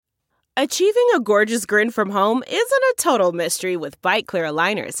Achieving a gorgeous grin from home isn't a total mystery with Bite Clear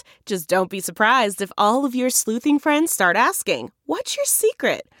aligners. Just don't be surprised if all of your sleuthing friends start asking, "What's your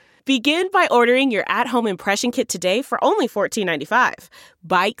secret?" Begin by ordering your at-home impression kit today for only $14.95.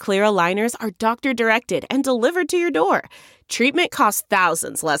 Bite Clear aligners are doctor-directed and delivered to your door. Treatment costs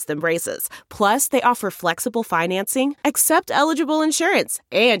thousands less than braces. Plus, they offer flexible financing, accept eligible insurance,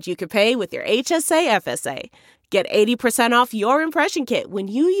 and you can pay with your HSA FSA. Get 80% off your impression kit when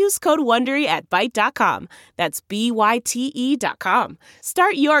you use code WONDERY at Byte.com. That's BYTE.com.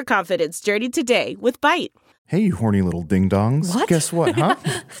 Start your confidence journey today with Byte. Hey, you horny little ding-dongs. What? Guess what, huh?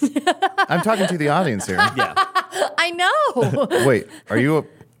 I'm talking to the audience here. Yeah. I know. Wait, are you a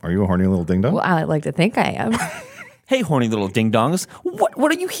horny little ding-dong? Well, I like to think I am. Hey, horny little ding-dongs. What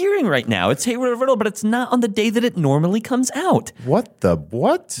are you hearing right now? It's Hey Riddle, but it's not on the day that it normally comes out. What the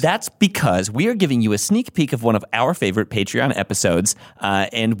what? That's because we are giving you a sneak peek of one of our favorite Patreon episodes,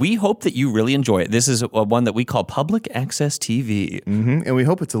 and we hope that you really enjoy it. This is one that we call Public Access TV. Mm-hmm. And we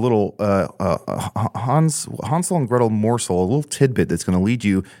hope it's a little Hansel and Gretel morsel, a little tidbit that's going to lead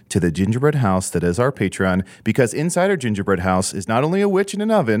you to the gingerbread house that is our Patreon, because inside our gingerbread house is not only a witch and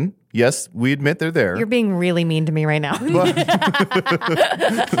an oven. Yes, we admit they're there. You're being really mean to me right now.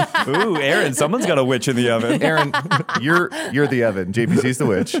 Ooh, Aaron, someone's got a witch in the oven. Aaron, you're the oven. JPC's the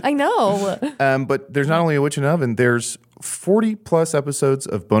witch. I know. But there's not only a witch in an oven, there's 40 plus episodes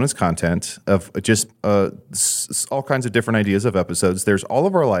of bonus content of just all kinds of different ideas of episodes. There's all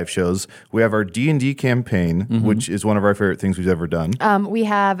of our live shows. We have our D&D campaign, which is one of our favorite things we've ever done. We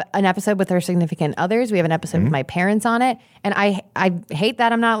have an episode with our significant others. We have an episode with my parents on it. And I hate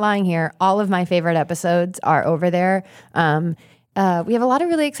that I'm not lying here. All of my favorite episodes are over there. We have a lot of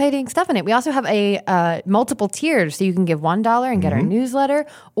really exciting stuff in it. We also have a multiple tiers, so you can give $1 and get our newsletter,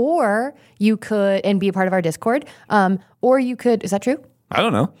 or you could and be a part of our Discord, or you could. Is that true? I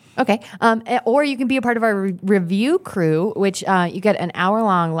don't know. Okay. Or you can be a part of our review crew, which you get an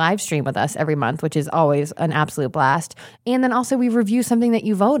hour-long live stream with us every month, which is always an absolute blast. And then also we review something that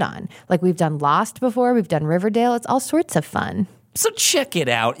you vote on. Like we've done Lost before, we've done Riverdale. It's all sorts of fun. So check it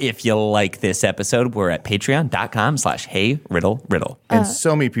out if you like this episode. We're at patreon.com/HeyRiddleRiddle. And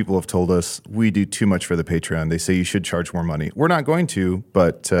so many people have told us we do too much for the Patreon. They say you should charge more money. We're not going to,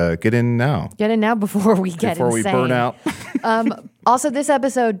 but get in now. Get in now before we get Before insane. we burn out. Also, this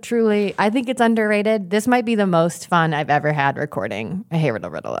episode, truly, I think it's underrated. This might be the most fun I've ever had recording a Hey Riddle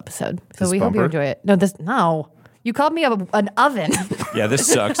Riddle episode. So we hope you enjoy it. No. You called me an oven. Yeah, this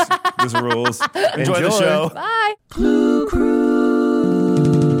sucks. This rules. Enjoy the show. Bye. Clue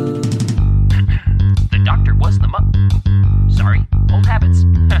Crew. The doctor was the Sorry, old habits.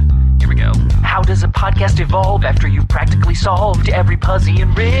 Here we go. How does a podcast evolve after you've practically solved every Puzzy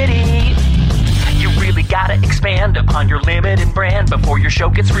and Ritty? You really gotta expand upon your limit and brand before your show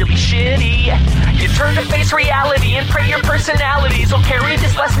gets really shitty. You turn to face reality and pray your personalities will carry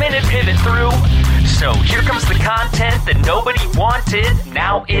this last minute pivot through. So here comes the content that nobody wanted.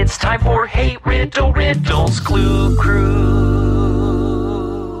 Now it's time for Hey Riddle Riddle's Clue Crew.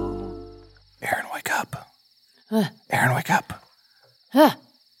 Aaron, wake up. Aaron, wake up. What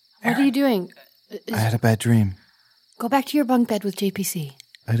are you doing? I had a bad dream. Go back to your bunk bed with JPC.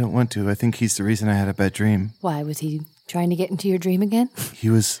 I don't want to. I think he's the reason I had a bad dream. Why? Was he trying to get into your dream again?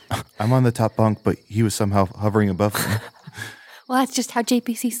 I'm on the top bunk, but he was somehow hovering above me. Well, that's just how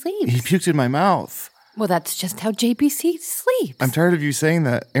JPC sleeps. He puked in my mouth. Well, that's just how JPC sleeps. I'm tired of you saying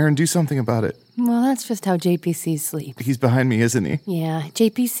that. Aaron, do something about it. Well, that's just how JPC sleeps. He's behind me, isn't he? Yeah.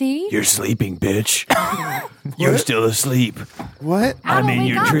 JPC? You're sleeping, bitch. You're still asleep. What? I'm in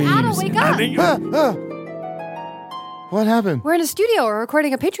your dreams. Adam, wake up. What happened? We're in a studio. We're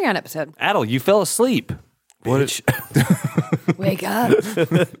recording a Patreon episode. Adel, you fell asleep. Bitch. Wake up.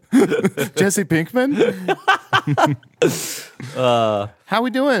 Jesse Pinkman? How we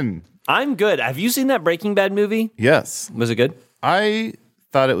doing? I'm good. Have you seen that Breaking Bad movie? Yes. Was it good? I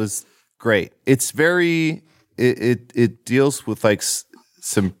thought it was great. It's very, it deals with like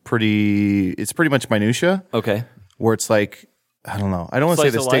some it's pretty much minutia. Okay. Where it's like, I don't know. I don't want to say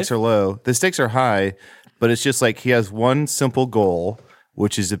the stakes are low. The stakes are high, but it's just like he has one simple goal,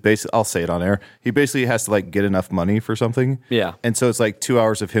 which is I'll say it on air. He basically has to like get enough money for something. Yeah. And so it's like 2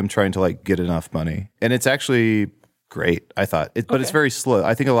 hours of him trying to like get enough money. And it's actually great, I thought. But it's very slow.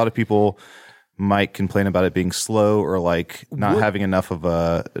 I think a lot of people might complain about it being slow or like not having enough of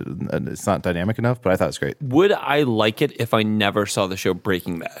it's not dynamic enough, but I thought it was great. Would I like it if I never saw the show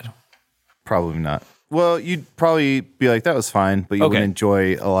Breaking Bad? Probably not. Well, you'd probably be like, that was fine, but you wouldn't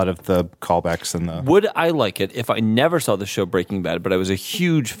enjoy a lot of the callbacks and the... Would I like it if I never saw the show Breaking Bad, but I was a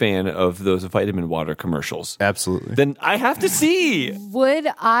huge fan of those vitamin water commercials? Absolutely. Then I have to see. Would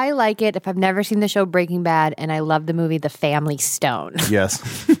I like it if I've never seen the show Breaking Bad and I love the movie The Family Stone? Yes.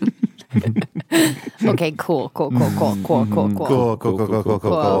 Okay, cool.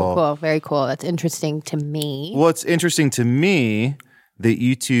 Very cool. That's interesting to me. Well, it's interesting to me that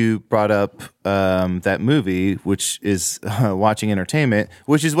you two brought up that movie, which is watching entertainment,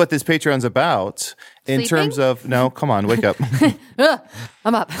 which is what this Patreon's about. In terms of, no, come on, wake up.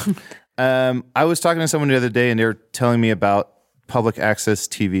 I'm up. I was talking to someone the other day, and they were telling me about public access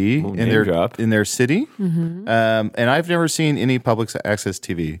TV in their city. Mm-hmm. And I've never seen any public access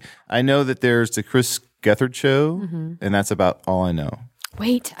TV. I know that there's the Chris Gethard show, and that's about all I know.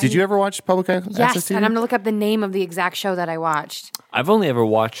 Wait. Did you ever watch public access TV? Yes, and I'm going to look up the name of the exact show that I watched. I've only ever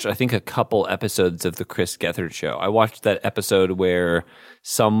watched, I think, a couple episodes of the Chris Gethard show. I watched that episode where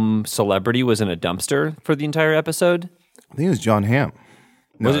some celebrity was in a dumpster for the entire episode. I think it was John Hamm.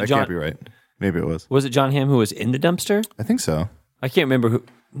 No, Was it that John? can't be right. Maybe it was. Was it John Hamm who was in the dumpster? I think so. I can't remember who.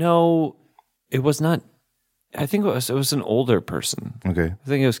 No, it was not. I think it was an older person. Okay. I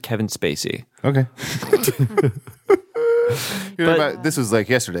think it was Kevin Spacey. Okay. This was like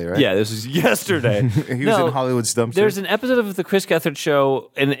yesterday, right? Yeah, this was yesterday. He was in Hollywood's dumpster. There's an episode of the Chris Gethard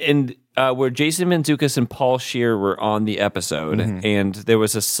show and where Jason Mantzoukas and Paul Scheer were on the episode, and there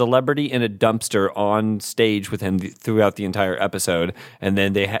was a celebrity in a dumpster on stage with him throughout the entire episode, and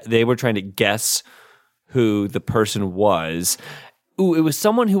then they were trying to guess who the person was. Ooh, it was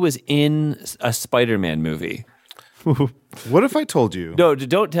someone who was in a Spider-Man movie. What if I told you? No,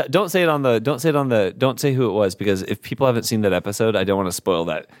 don't say who it was, because if people haven't seen that episode, I don't want to spoil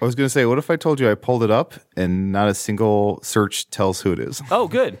that. I was going to say, what if I told you I pulled it up and not a single search tells who it is? Oh,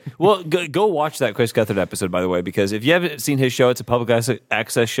 good. Well, go watch that Chris Gethard episode, by the way, because if you haven't seen his show, it's a public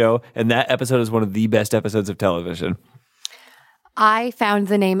access show, and that episode is one of the best episodes of television. I found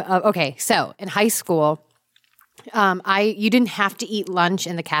the name of, okay, so in high school, you didn't have to eat lunch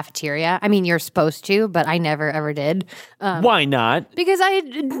in the cafeteria. I mean, you're supposed to, but I never ever did. Why not? Because it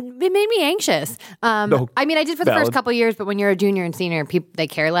made me anxious. I mean, I did for the first couple of years, but when you're a junior and senior, they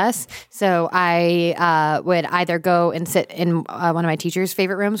care less. So I would either go and sit in one of my teacher's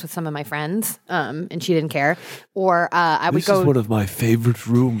favorite rooms with some of my friends, and she didn't care, or I would go. This is one of my favorite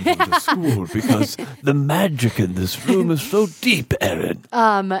rooms in the school because the magic in this room is so deep, Erin.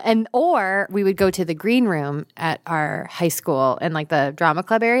 Or we would go to the green room at our high school in like the drama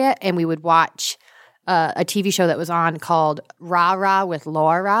club area, and we would watch a TV show that was on called Rah Rah with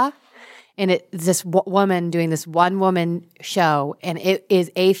Laura, and it's this woman doing this one woman show, and it is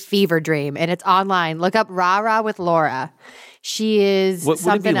a fever dream, and it's online. Look up Rah Rah with Laura. She is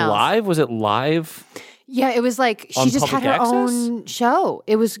something would it be else. Live? Was it live? Yeah, it was like she just had her own show.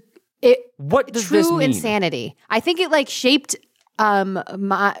 It was What does true this mean? insanity. I think it like shaped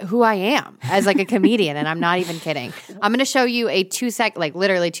who I am as like a comedian, and I'm not even kidding. I'm going to show you a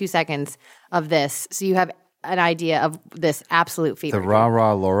literally 2 seconds of this, so you have an idea of this absolute fever. The Rah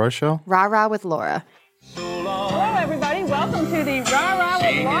Rah Laura show? Rah Rah with Laura. Hello, everybody. Welcome to the Rah Rah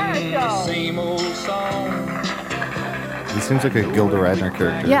with Laura show. He seems like a Gilda Radner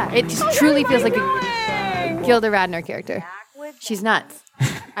character. Yeah, it just truly feels like a Gilda Radner character. She's nuts.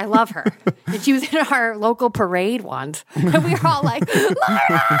 I love her. And she was in our local parade once. And we were all like,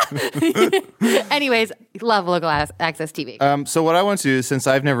 Laura! Anyways, love local access TV. So what I want to do, since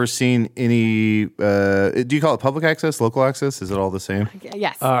I've never seen any, do you call it public access, local access? Is it all the same?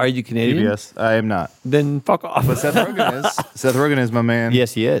 Yes. Are you Canadian? PBS? I am not. Then fuck off. But Seth Rogen is. Seth Rogen is my man.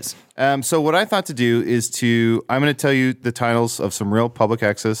 Yes, he is. So what I thought to do is I'm going to tell you the titles of some real public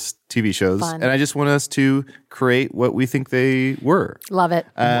access TV shows, Fun. and I just want us to create what we think they were. Love it.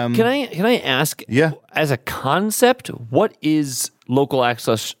 Can I ask? Yeah. As a concept, what is local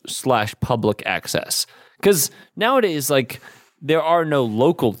access / public access? Because nowadays, like, there are no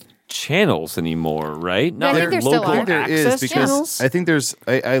local channels anymore, right? I think there still are. There is, because channels. I think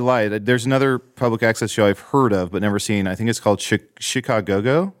I lied. There's another public access show I've heard of but never seen. I think it's called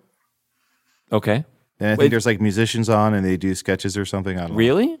Chicago. Okay. And I think there's like musicians on and they do sketches or something. I don't know.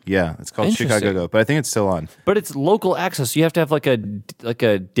 Really? Yeah, it's called Interesting. Chicago, but I think it's still on. But it's local access. You have to have like a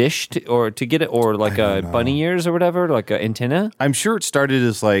dish to get it, or like a bunny ears or whatever, like an antenna. I'm sure it started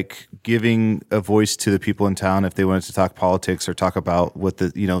as like giving a voice to the people in town if they wanted to talk politics or talk about what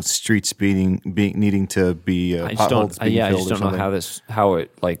the streets being needing to be potholes being filled. I just don't know how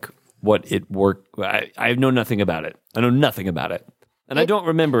it what it worked. I know nothing about it. I know nothing about it, and I don't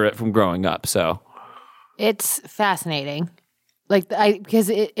remember it from growing up. So It's fascinating. Like because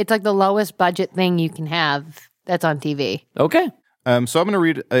it's like the lowest budget thing you can have that's on TV. Okay. So I'm going to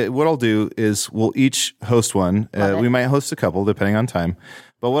read. What I'll do is we'll each host one. We might host a couple depending on time.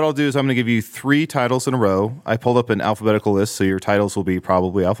 But what I'll do is I'm going to give you 3 titles in a row. I pulled up an alphabetical list, so your titles will be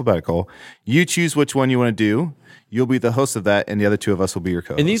probably alphabetical. You choose which one you want to do. You'll be the host of that, and the other 2 of us will be your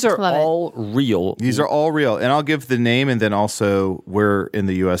co-hosts. And these are all real. These are all real. And I'll give the name and then also where in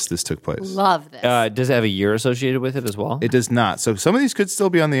the U.S. this took place. Love this. Does it have a year associated with it as well? It does not. So some of these could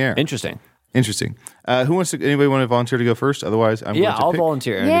still be on the air. Interesting. Who wants to? Anybody want to volunteer to go first? Otherwise, I'm going to I'll pick.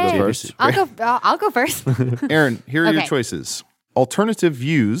 volunteer Aaron to go first. I'll go first. Aaron, here are your Okay. choices. Alternative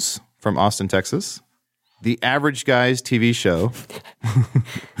Views from Austin, Texas. The Average Guys TV show.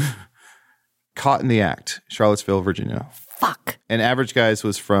 Caught in the Act, Charlottesville, Virginia. Fuck. And Average Guys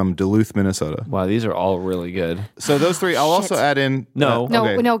was from Duluth, Minnesota. Wow, these are all really good. So those 3, I'll also add in. No.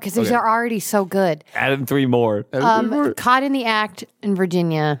 No, because these are already so good. Add in 3 more. Caught in the Act in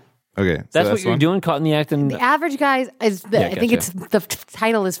Virginia. Okay, so That's what you're one? doing, Caught in the Act. The Average Guys is. I think gotcha. it's the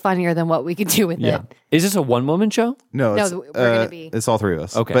title is funnier than what we could do with it. Is this a one-woman show? No, No, it's, we're gonna be- It's all 3 of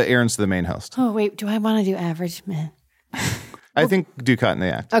us. Okay. But Aaron's the main host. Oh wait, do I want to do Average Man? I think do Caught in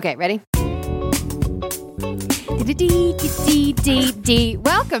the Act. Okay, ready?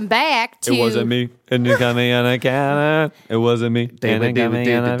 Welcome back to. It wasn't me. And you got me on a counter. It wasn't me. And you got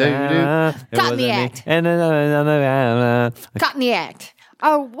me on a counter. It Caught in the wasn't me. Act. And Caught in the Act.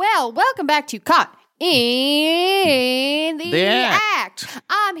 Oh, well, welcome back to Caught in the Act.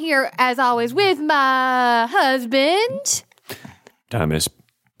 I'm here, as always, with my husband. Thomas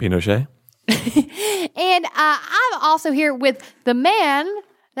Pinochet. And I'm also here with the man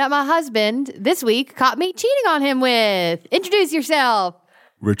that my husband this week caught me cheating on him with. Introduce yourself.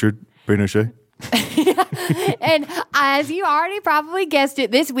 Richard Pinochet. And as you already probably guessed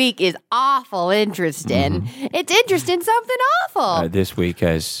it, this week is awful interesting. It's interesting something awful. This week,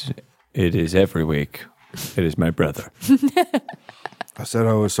 as it is every week, it is my brother. I said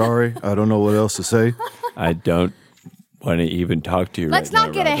I was sorry. I don't know what else to say. I don't want to even talk to you Let's right now,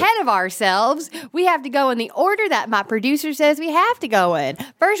 not get Robert. ahead of ourselves. We have to go in the order that my producer says we have to go in.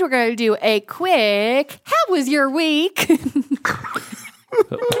 First, we're going to do a quick, how was your week?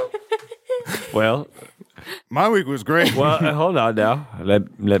 Well, My week was great. hold on now.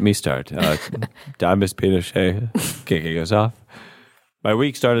 Let me start. Thomas Pinochet kicking us off. My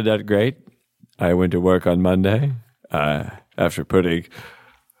week started out great. I went to work on Monday after putting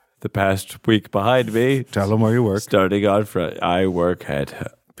the past week behind me. Tell them where you work. Starting on Friday, I work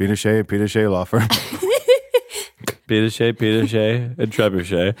at Pinochet Law Firm. Pinochet, and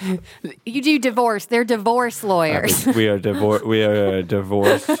Trebuchet. You do divorce. They're divorce lawyers. We are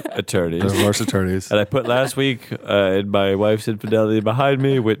divorce attorneys. Divorce attorneys. And I put last week in my wife's infidelity behind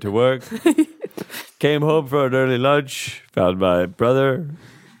me, went to work, came home for an early lunch, found my brother,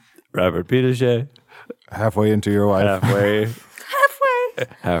 Robert Pinochet, Halfway into your wife.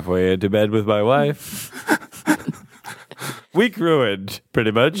 halfway into bed with my wife. Week ruined,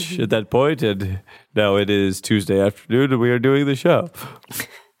 pretty much, at that point, and now it is Tuesday afternoon, and we are doing the show.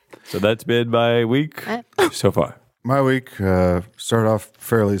 So that's been my week so far. My week started off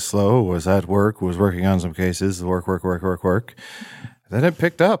fairly slow. Was at work, was working on some cases. Work. Then it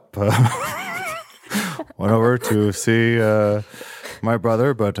picked up. Went over to see my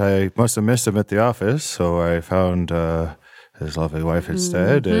brother, but I must have missed him at the office, so I found his lovely wife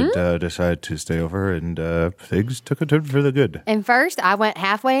instead and decided to stay over, and things took a turn for the good. And first, I went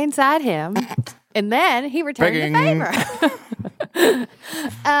halfway inside him, and then he returned the favor.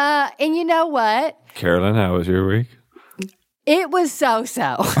 And you know what? Carolyn, how was your week? It was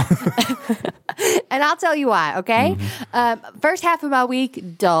so-so. And I'll tell you why, okay? First half of my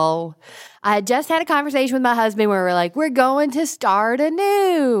week, dull. I had just had a conversation with my husband where we're like, we're going to start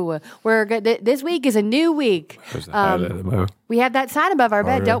anew. This week is a new week. Was the highlight of my We have that sign above our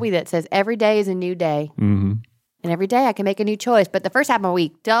bed, don't we, that says every day is a new day. Mm-hmm. And every day I can make a new choice. But the first half of my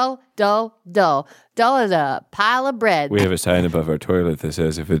week, dull. Dull as a pile of bread. We have a sign above our toilet that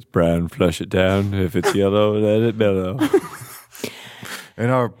says, if it's brown, flush it down. If it's yellow, let it mellow. And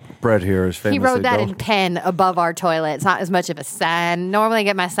our bread here is famously He wrote that dull. in pen above our toilet. It's not as much of a sign. Normally I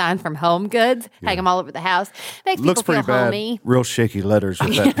get my signs from Home Goods, hang them all over the house. Makes Looks people pretty feel bad. homey. Real shaky letters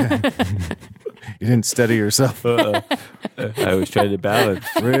with that pen. You didn't steady yourself. I was trying to balance.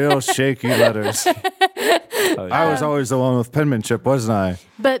 Real shaky letters. I was always the one with penmanship, wasn't I?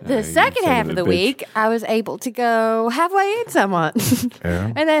 But the second half son of of the a bitch. week, I was able to go halfway in somewhat.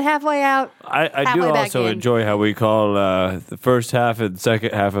 Yeah. And then halfway out. I do Halfway back also in. enjoy how we call the first half and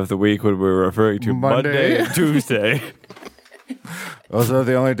second half of the week when we're referring to Monday Monday. and Tuesday. Those are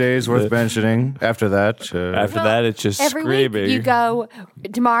the only days worth mentioning. After that, it's just Every screaming. week you go,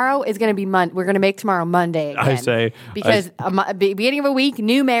 tomorrow is going to be Monday. We're going to make tomorrow Monday again. I say because beginning of a week,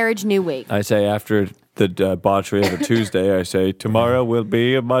 new marriage, new week. I say after the debauchery of a Tuesday, I say tomorrow will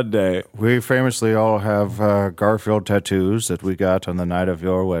be a Monday. we famously all have Garfield tattoos that we got on the night of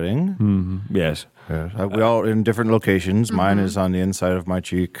your wedding. Yes, We all in different locations. Mine is on the inside of my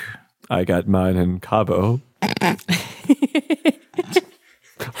cheek. I got mine in Cabo.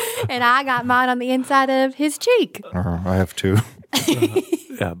 And I got mine on the inside of his cheek. I have two.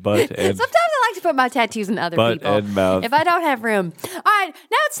 Yeah, butt and Sometimes I like to put my tattoos in other butt people. and mouth. If I don't have room. All right,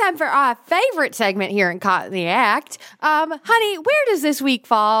 now it's time for our favorite segment here in Caught in the Act. Honey, where does this week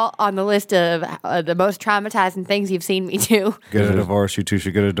fall on the list of the most traumatizing things you've seen me do? Get a divorce. You two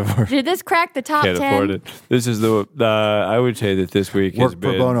should get a divorce. Did this crack the top can't 10? afford it. This is the. I would say that this week has Work been.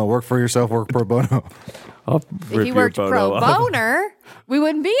 pro bono. Work for yourself. Work pro bono. I'll If rip you your worked photo pro off. boner, we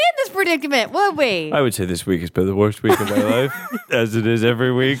wouldn't be in this predicament, would we? I would say this week has been the worst week of my life, as it is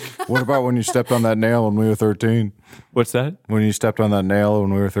every week. What about when you stepped on that nail when we were 13? What's that? When you stepped on that nail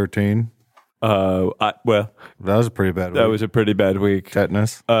when we were 13? Well, That was a pretty bad week. that was a pretty bad week.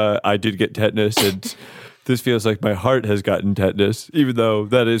 Tetanus. I did get tetanus, and this feels like my heart has gotten tetanus, even though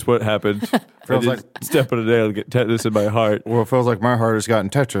that is what happened. Feels I did step on a nail and get tetanus in my heart. Well, it feels like my heart has gotten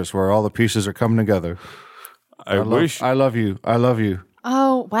Tetris, where all the pieces are coming together. I wish. I love you. I love you.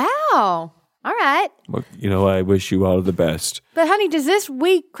 Oh, wow. All right. Well, I wish you all the best. But, honey, does this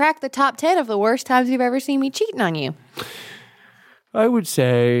week crack the top 10 of the worst times you've ever seen me cheating on you? I would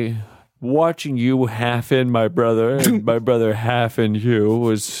say watching you half in my brother and my brother half in you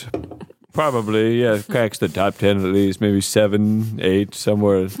was probably, cracks the top 10 at least, maybe 7, 8,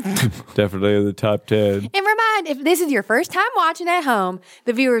 somewhere definitely in the top 10. And remind, if this is your first time watching at home,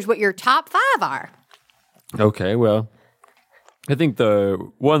 the viewers what your top 5 are. Okay, well, I think the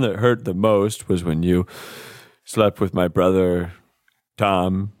one that hurt the most was when you slept with my brother,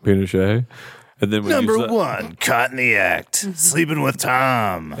 Tom Pinochet. And then when Number you one, caught in the act, sleeping with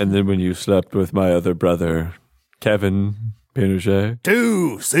Tom. And then when you slept with my other brother, Kevin Pinochet.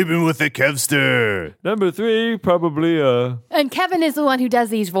 2, sleeping with the Kevster. Number 3, probably And Kevin is the one who does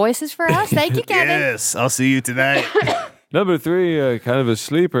these voices for us. Thank you, Kevin. Yes, I'll see you tonight. number 3, kind of a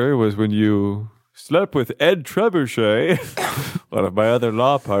sleeper, was when you slept with Ed Trebuchet, one of my other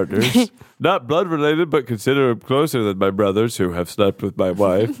law partners. Not blood related, but consider him closer than my brothers who have slept with my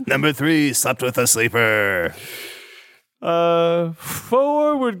wife. Number 3, slept with a sleeper.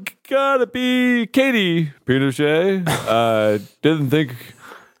 4 would gotta be Katie Pinochet. Didn't think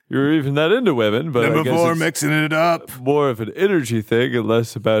you were even that into women, but I Number guess 4, it's mixing it up. more of an energy thing and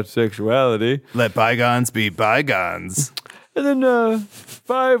less about sexuality. Let bygones be bygones. And then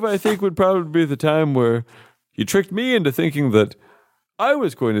 5, I think, would probably be the time where you tricked me into thinking that I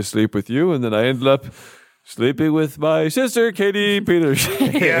was going to sleep with you, and then I ended up sleeping with my sister, Katie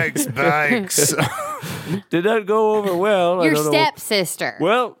Pinochet. Yikes, bikes. Did not go over well. Your I don't know. stepsister.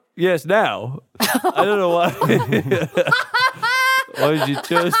 Well, yes, now. I don't know why. Why did you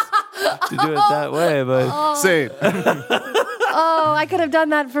choose to do it that way? But Say, Oh, I could have done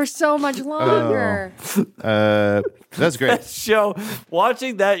that for so much longer. that's great.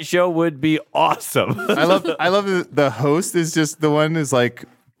 watching that show would be awesome. I love the host is just the one who's like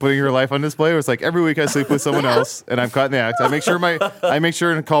putting her life on display. It's like every week I sleep with someone else and I'm caught in the act. I make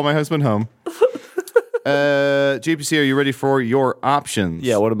sure to call my husband home. JPC, are you ready for your options?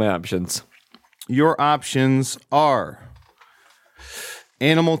 Yeah, what are my options? Your options are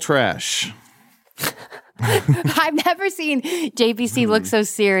animal trash. I've never seen JPC look so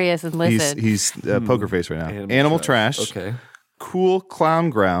serious and listen. He's poker face right now. Animal trash. Okay. Cool clown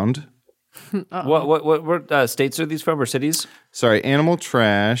ground. What states are these from or cities? Sorry, animal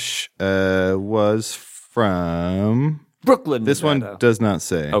trash was from Brooklyn. this Nevada. one does not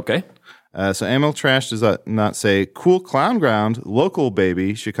say. Okay. So animal trash does not say. Cool clown ground, local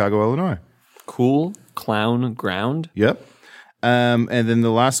baby, Chicago, Illinois. Cool clown ground. Yep. And then the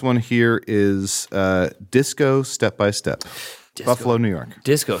last one here is disco step by step, Buffalo, New York.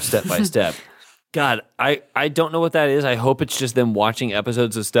 Disco step by step. God, I don't know what that is. I hope it's just them watching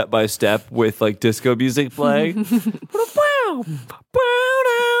episodes of Step by Step with like disco music playing.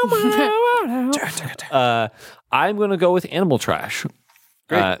 I'm going to go with animal trash.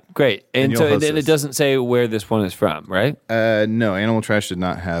 Great. And you'll so host then it this. doesn't say where this one is from, right? No, animal trash did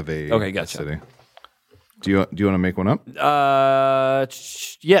not have a Okay, gotcha. city. Do you want to make one up?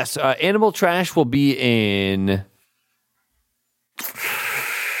 Yes. Animal trash will be in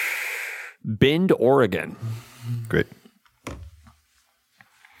Bend, Oregon. Great.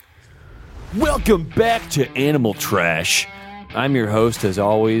 Welcome back to Animal Trash. I'm your host, as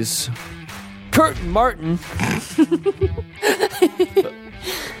always, Curtin Martin.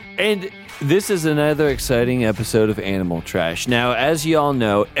 And this is another exciting episode of Animal Trash. Now, as you all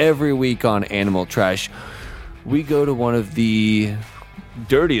know, every week on Animal Trash, we go to one of the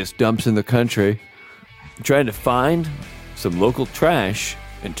dirtiest dumps in the country, trying to find some local trash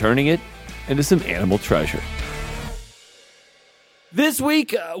and turning it into some animal treasure. This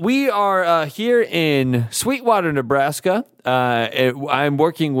week, we are here in Sweetwater, Nebraska. I'm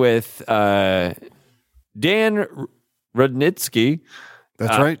working with Dan Rudnitsky.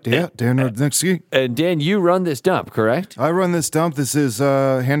 That's right. Yeah, Dan Rudnitsky. And Dan, you run this dump, correct? I run this dump. This is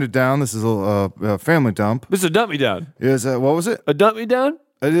handed down. This is a family dump. This is a dump me down. What was it? A dump me down?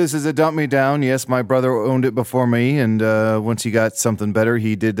 This is a dump me down. Yes, my brother owned it before me, and once he got something better,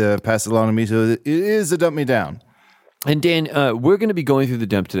 he did pass it along to me. So it is a dump me down. And Dan, we're going to be going through the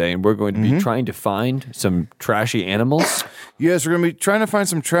dump today, and we're going to be trying to find some trashy animals. Yes, we're going to be trying to find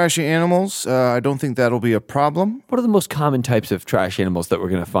some trashy animals. I don't think that'll be a problem. What are the most common types of trash animals that we're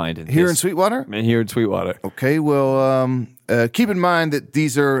going to find here in Sweetwater? And here in Sweetwater. Okay, well, keep in mind that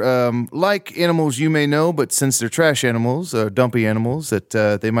these are like animals you may know, but since they're trash animals, dumpy animals, that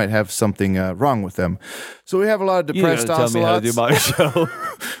they might have something wrong with them. So we have a lot of depressed ocelots. Tell me how to do my show.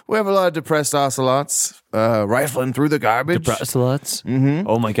 We have a lot of depressed ocelots rifling through the garbage. Depressed ocelots? Mm-hmm.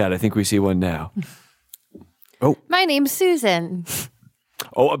 Oh my God, I think we see one now. Oh, My name's Susan.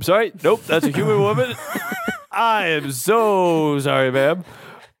 Oh, I'm sorry. Nope, that's a human woman. I am so sorry, ma'am.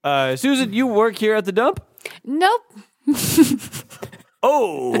 Susan, you work here at the dump? Nope.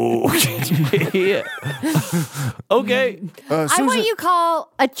 Oh. Yeah. Okay. I'm what you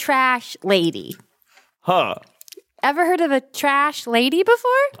call a trash lady. Huh. Ever heard of a trash lady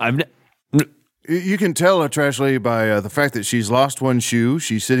before? you can tell a trash lady by the fact that she's lost one shoe.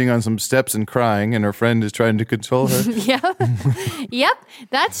 She's sitting on some steps and crying, and her friend is trying to console her. Yep,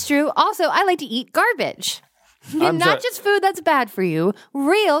 that's true. Also, I like to eat garbage. Not just food that's bad for you,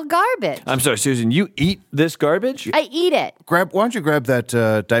 real garbage. I'm sorry, Susan, you eat this garbage? I eat it. Why don't you grab that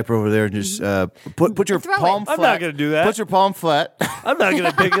diaper over there and just put your palm flat. I'm not going to do that. Put your palm flat. I'm not going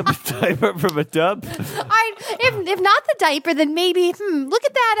to pick up a diaper from a dump. If not the diaper, then maybe, look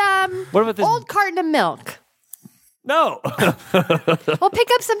at that what about this old carton of milk. No. We'll pick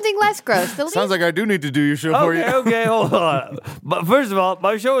up something less gross. Sounds like I do need to do your show for you. Okay, hold on. But first of all,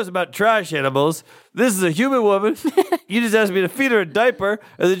 my show is about trash animals. This is a human woman. You just asked me to feed her a diaper,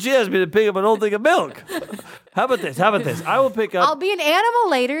 and then she asked me to pick up an old thing of milk. How about this? I will pick up. I'll be an animal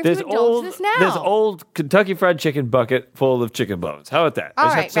later if you indulge this now. This old Kentucky Fried Chicken bucket full of chicken bones. How about that? All I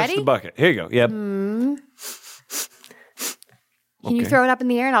just right, have to touch ready? the bucket. Here you go. Yep. Can you throw it up in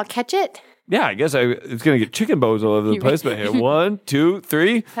the air and I'll catch it? Yeah, I guess it's going to get chicken bones all over the place. But here, 1, 2,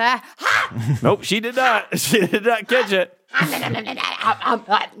 3. Nope, she did not. She did not catch it.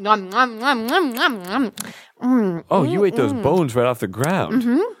 Oh, you ate those bones right off the ground.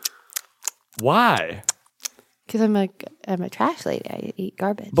 Mm-hmm. Why? Because I'm a trash lady. I eat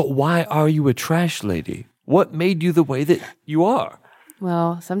garbage. But why are you a trash lady? What made you the way that you are?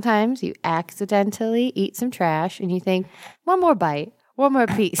 Well, sometimes you accidentally eat some trash and you think, one more bite, one more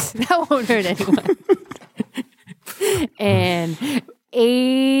piece. That won't hurt anyone. And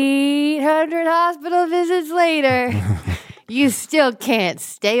 800 hospital visits later, you still can't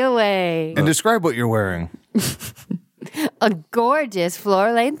stay away. And describe what you're wearing. A gorgeous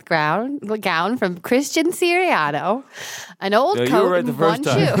floor-length gown from Christian Siriano, an old coat and one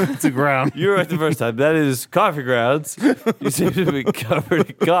shoe. It's a ground. You were right the first time. That is coffee grounds. You seem to be covered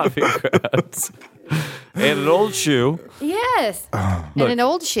in coffee grounds. And an old shoe. Yes. And an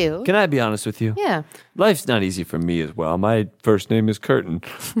old shoe. Can I be honest with you? Yeah. Life's not easy for me as well. My first name is Curtin.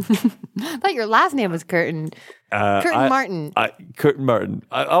 I thought your last name was Curtin. Curtin Martin. Curtin Martin.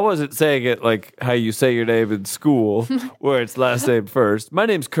 I wasn't saying it like how you say your name in school, where it's last name first. My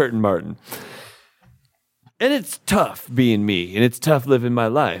name's Curtin Martin. And it's tough being me, and it's tough living my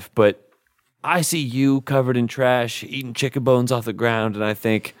life, but I see you covered in trash, eating chicken bones off the ground, and I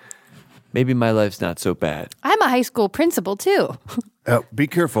think, maybe my life's not so bad. I'm a high school principal, too. Be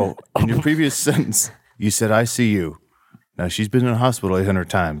careful. In your previous sentence, you said, I see you. Now, she's been in a hospital 800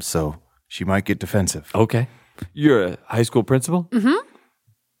 times, so she might get defensive. Okay. You're a high school principal? Mm-hmm.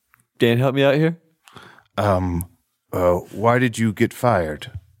 Dan, help me out here. Why did you get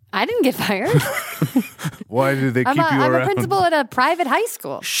fired? I didn't get fired. Why did they keep you around? I'm a principal at a private high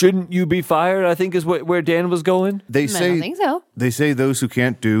school. Shouldn't you be fired, I think is where Dan was going. They I don't think so. They say those who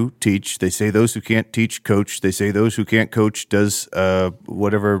can't do, teach. They say those who can't teach, coach. They say those who can't coach does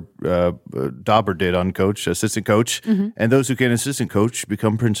whatever Dauber did on coach, assistant coach. Mm-hmm. And those who can't assistant coach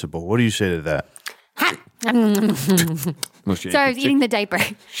become principal. What do you say to that? Sorry, I was eating the diaper.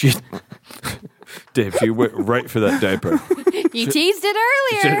 Dave, she went right for that diaper. You teased it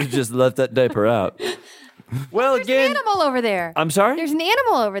Should earlier. have just left that diaper out. Well, There's again, an animal over there. I'm sorry? There's an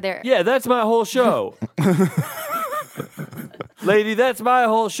animal over there. Yeah, that's my whole show. Lady, that's my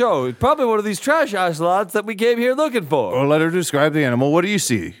whole show. It's probably one of these trash ocelots that we came here looking for. Or let her describe the animal. What do you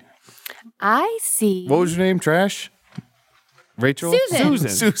see? I see. What was your name? Trash? Rachel? Susan.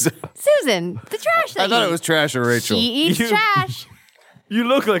 Susan. The trash lady. I thought it was Trash or Rachel. She eats trash. You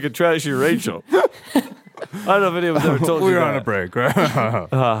look like a trashy Rachel. I don't know if anyone's ever told you We're that. on a break,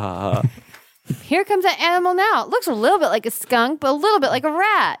 right? Here comes that animal now. It looks a little bit like a skunk, but a little bit like a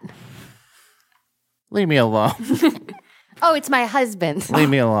rat. Leave me alone. Oh, it's my husband. Leave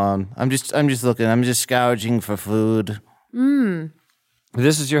me alone. I'm just looking. I'm just scourging for food.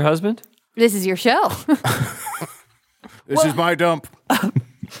 This is your husband? This is your show. This is my dump.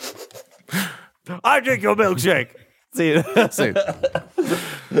 I drink your milkshake. See you. See,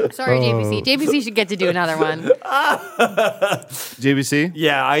 Sorry, JPC. JPC should get to do another one. JBC,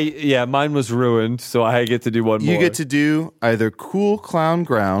 Yeah, mine was ruined, so I get to do one more. you get to do either Cool Clown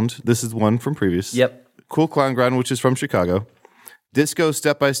Ground. This is one from previous. Yep. Cool Clown Ground, which is from Chicago. Disco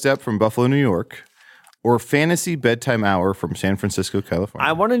Step by Step from Buffalo, New York. Or Fantasy Bedtime Hour from San Francisco, California.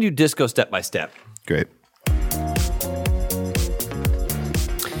 I want to do disco step by step. Great.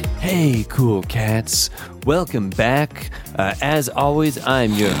 Hey, cool cats. Welcome back. As always,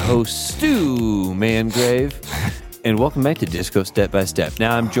 I'm your host, Stu Mangrave. And welcome back to Disco Step by Step.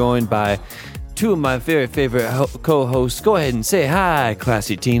 Now I'm joined by two of my very favorite co-hosts. Go ahead and say hi,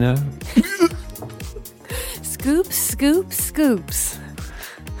 Classy Tina. Scoops, scoops, scoops.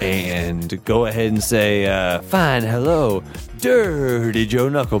 And go ahead and say, fine, hello, Dirty Joe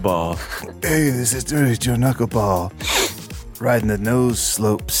Knuckleball. Hey, this is Dirty Joe Knuckleball. Riding the nose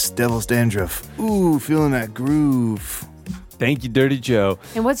slopes, devil's dandruff. Ooh, feeling that groove. Thank you, Dirty Joe.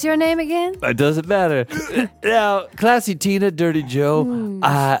 And what's your name again? It doesn't matter. Now, Classy Tina, Dirty Joe,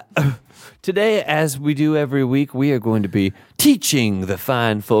 today, as we do every week, we are going to be teaching the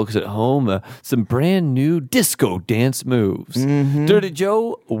fine folks at home some brand new disco dance moves. Dirty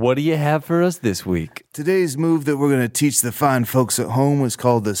Joe, what do you have for us this week? Today's move that we're going to teach the fine folks at home is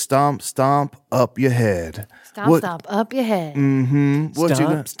called the Stomp Stomp Up Your Head. Stomp, stomp, up your head. What you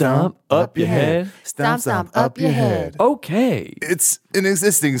gonna Stomp up your head. Stomp, stomp, up your head. Okay. It's an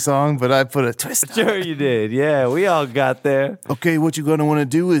existing song, but I put a twist on Sure it. you did. Yeah, we all got there. Okay, what you're going to want to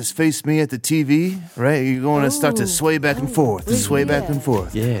do is face me at the TV, right? You're going to start to sway back and forth, sway back and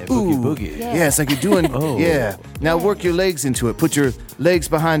forth. Yeah, boogie boogie. Yeah, it's like you're doing, yeah. Now work your legs into it. Put your legs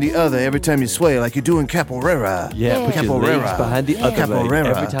behind the other every time you sway, like you're doing capoeira. Yeah, put your legs Capoeira. behind the other leg Capoeira.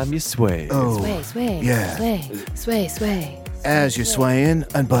 every time you sway. Oh, Sway, sway, yeah. sway, sway, sway. As you're swaying,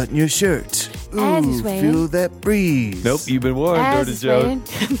 unbutton your shirt. As you're Ooh, swaying. feel that breeze. Nope, you've been warned, As Dirty it's Joe. swaying.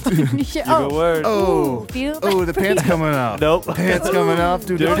 You've been warned. Oh, feel oh, that the pants coming off. Nope. Pants coming off.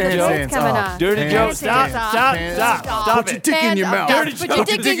 Do the Dirty pants Joe. dance coming off. off. Dirty Joe, Pants stop, dance. stop, Pants stop, off. stop Put your it. dick in your Hands mouth. up. Dirty Put Joe. your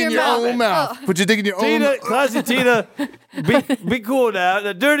dick in your mouth. own mouth. Put your dick in your own Tina, mouth. Classy Tina, be cool now.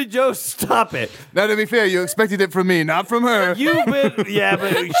 Now, Dirty Joe, stop it. Now, to be fair, you expected it from me, not from her. You've been, yeah,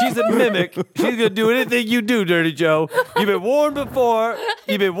 but she's a mimic. She's going to do anything you do, Dirty Joe. You've been warned before.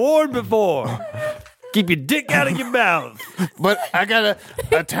 You've been warned before. Keep your dick out of your mouth. But I got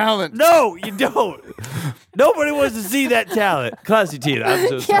a talent. No, you don't. Nobody wants to see that talent. Classy Tina, I'm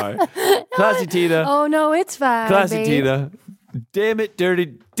so sorry. Classy Tina. Oh, no, it's fine, Classy babe. Tina. Damn it,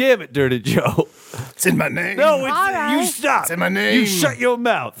 Dirty Joe. It's in my name. No, it's, All right. you stop. It's in my name. You shut your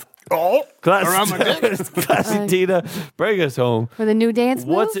mouth. Oh, around my Classy, dick. Classy Tina, bring us home. For the new dance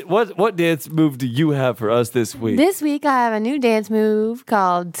move? What dance move do you have for us this week? This week I have a new dance move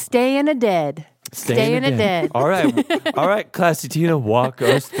called Stayin' a Dead. Stayin' a Dead. All right, Classy Tina, walk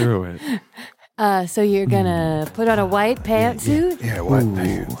us through it. So you're gonna put on a white pantsuit Yeah, white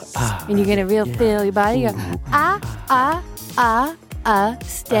pants. and you're gonna feel your body. You go,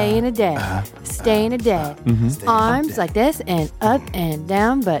 stayin' a dead. Stayin' a dead. Arms like this and up and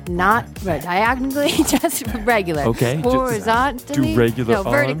down, but not diagonally, just regular. Okay, just Horizontally. do regular No,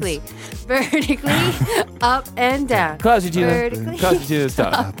 vertically. Vertically, up and down. Classy Tina, Vertically. Classy Tina,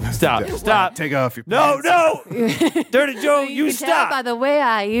 stop. Take off your No, pants. no. Dirty Joe, you can tell by stop. the way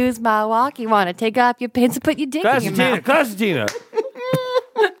I use my walk. You want to take off your pants and put your dick Classy in your Tina, mouth. Classy Tina.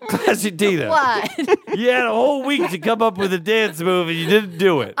 Classy Tina. What? You had a whole week to come up with a dance move and you didn't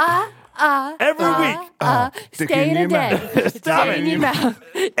do it. Every week. Stay in a day. Stop Stay in it. your mouth.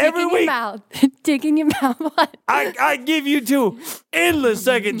 Every Dick in week. your mouth. Dick in your mouth. What? I give you two endless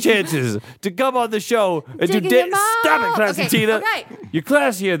second chances to come on the show and Dick do in your dance. Stop it, mouth. Classy Okay, Tina. okay. You're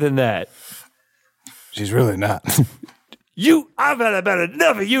classier than that. She's really not. I've had about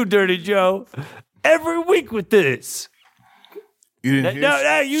enough of you, Dirty Joe. Every week with this. You didn't hear?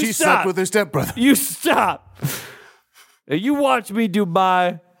 No, you she stop. slept with her stepbrother. You stop. Now you watch me do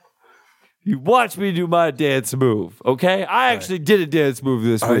my dance move, okay? I actually did a dance move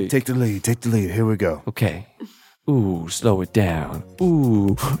this All week. right, take the lead. Here we go. Okay. Ooh, slow it down.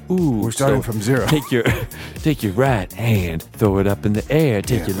 Ooh. We're starting from zero. Take your right hand, throw it up in the air.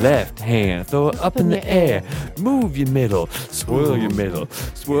 Take your left hand, throw it up in the air. Move your middle, swirl your middle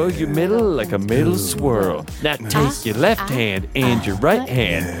like a middle swirl. Now take your left hand and your right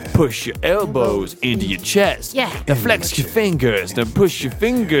hand, push your elbows into your chest. Yeah. Now flex your fingers. Now push your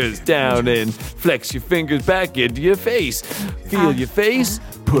fingers down and flex your fingers back into your face. Feel your face,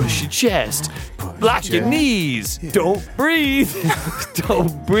 push your chest. Lock your knees. Don't breathe.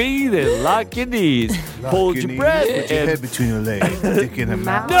 Don't breathe and lock your knees. Hold your breath. Put your head between your legs. Dick in the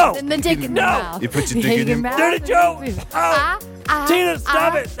mouth. No. And the dick in the No. mouth. You put your dick in your mouth. Dirty Joe. Oh. Tina,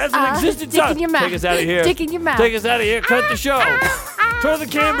 stop it. That's an existing dick song. in your mouth. Take us out of here. Dick in your mouth. Take us out of here. Cut the show. Turn the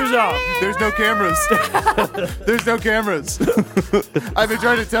cameras off. There's no cameras. There's no cameras. I've been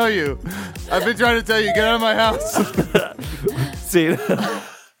trying to tell you. Get out of my house. See.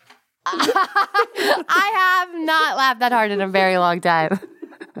 I have not laughed that hard in a very long time.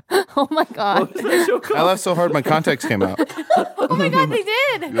 Oh my God. I laughed so hard my contacts came out. Oh my God, they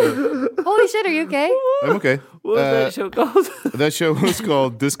did. Holy shit, are you okay? I'm okay. What was that show called? That show was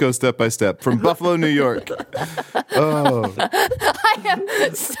called Disco Step by Step from Buffalo, New York. Oh, I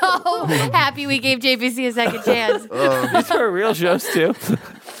am so happy we gave JPC a second chance. These are real shows too.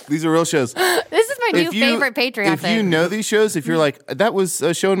 these are real shows. This is my new favorite Patreon If thing. you know these shows, if you're like, that was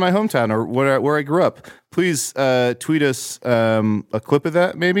a show in my hometown or where I grew up, please tweet us a clip of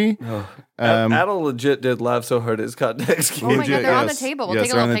that, maybe. Adel legit did laugh so hard his contacts came. Oh my God, they're on the table. We'll yes,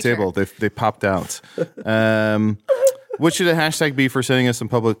 take a they're on little the picture. table. They popped out. What should a hashtag be for sending us some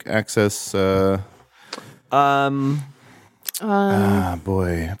public access?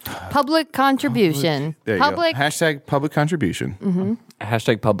 Boy. Public contribution. There you Public. go. Hashtag public contribution. Mm-hmm.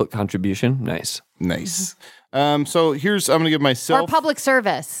 Hashtag public contribution. Nice. Nice. So here's, I'm going to give myself Or public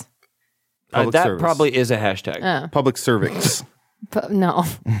service. public That service. probably is a hashtag. Public cervix. No.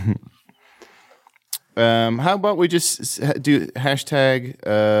 How about we just do hashtag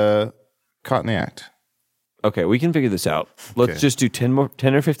caught in the act? Okay, we can figure this out. Let's Okay. just do 10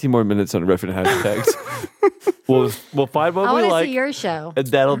 or 15 more minutes on different hashtags. we'll find one I we want to like, see your show. and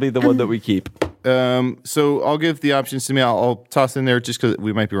that'll be the one that we keep. So I'll give the options to me. I'll toss in there just because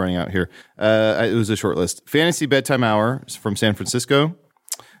we might be running out here. It was a short list. Fantasy Bedtime Hour from San Francisco.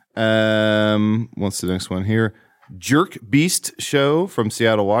 What's the next one here? Jerk Beast Show from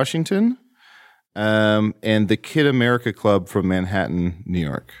Seattle, Washington. And the Kid America Club from Manhattan, New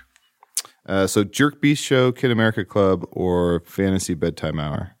York. So Jerk Beast Show, Kid America Club, or Fantasy Bedtime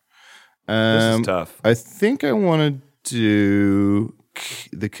Hour. This is tough. I think I want to do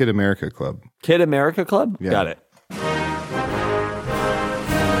the Kid America Club. Kid America Club? Yeah. Got it.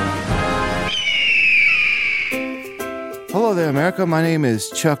 Hello there, America. My name is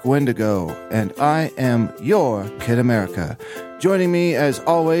Chuck Wendigo, and I am your Kid America. Joining me, as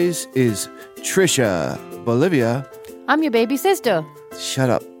always, is Trisha Bolivia. I'm your baby sister. Shut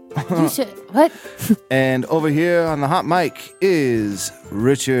up. You should, what? And over here on the hot mic is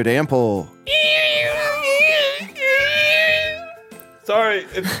Richard Ample. Sorry,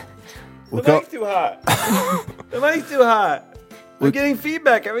 the go- mic's too hot. The mic's too hot. We're getting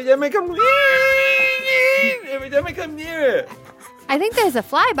feedback every time I come. Every time I come near it. I think there's a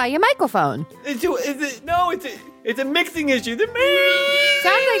fly by your microphone. It's a mixing issue. Sounds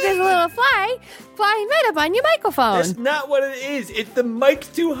like there's a little fly flying right up on your microphone. That's not what it is. It's the mic's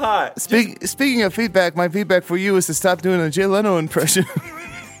too hot. Speaking of feedback, my feedback for you is to stop doing a Jay Leno impression.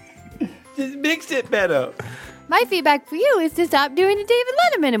 Just mix it better. My feedback for you is to stop doing a David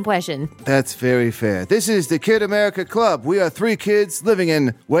Letterman impression. That's very fair. This is the Kid America Club. We are three kids living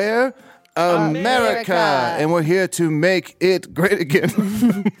in where? America. And we're here to make it great again.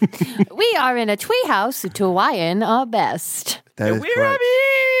 We are in a treehouse to Hawaiian our best. That is correct.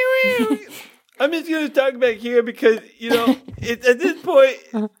 I'm just going to talk back here because, at this point,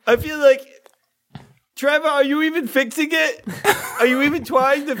 I feel like, Trevor, are you even fixing it? Are you even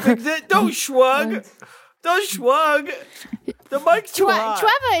trying to fix it? Don't shrug. Don't shrug. The mic's too hot.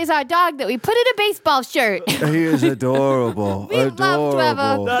 Trevor is our dog that we put in a baseball shirt. He is adorable. We love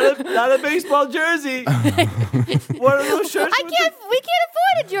Trevor. Not a baseball jersey. One of those shirts. We can't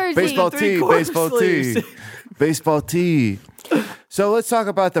afford a jersey. Baseball tee, three-quarter baseball sleeves. tee. Baseball tee. So let's talk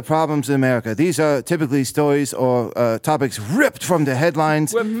about the problems in America. These are typically stories or topics ripped from the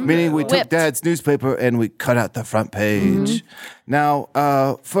headlines, meaning we took Dad's newspaper and we cut out the front page. Now,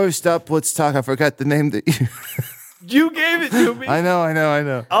 first up, let's talk. I forgot the name that you... You gave it to me. I know.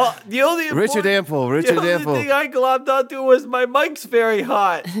 The only Richard Ample. The only thing I globbed onto was my mic's very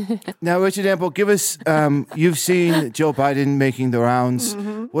hot. Now, Richard Ample, give us, you've seen Joe Biden making the rounds.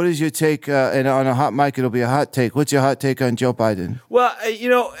 What is your take? And on a hot mic, it'll be a hot take. What's your hot take on Joe Biden? Well,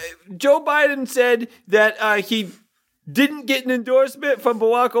 Joe Biden said that he didn't get an endorsement from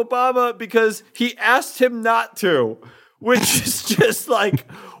Barack Obama because he asked him not to, which is just like,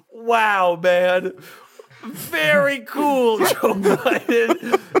 wow, man. Very cool, Joe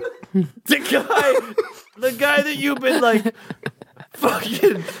Biden. The guy that you've been like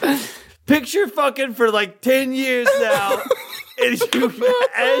fucking picture fucking for like 10 years now, and you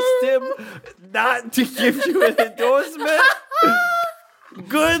asked him not to give you an endorsement.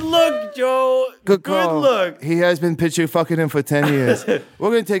 Good look, Joe. Good call. Good look. He has been picture fucking him for 10 years.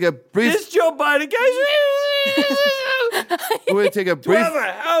 We're going to take a brief... This Joe Biden guy. We're going to take a brief...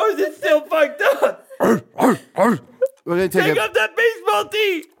 Trevor, how is it still fucked up? We're going to Take up that baseball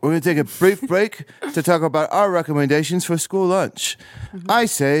tee. We're going to take a brief break to talk about our recommendations for school lunch. I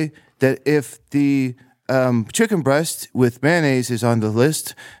say that if the chicken breast with mayonnaise is on the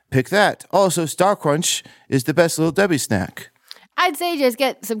list, pick that. Also, Star Crunch is the best Little Debbie snack. I'd say just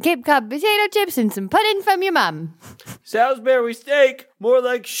get some Cape Cod potato chips and some pudding from your mom. Salisbury steak, more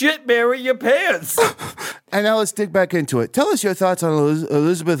like shitberry your pants. And now let's dig back into it. Tell us your thoughts on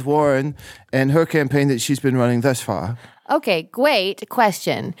Elizabeth Warren and her campaign that she's been running thus far. Okay, great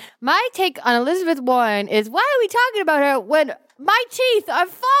question. My take on Elizabeth Warren is, why are we talking about her when my teeth are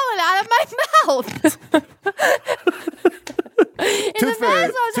falling out of my mouth? Tooth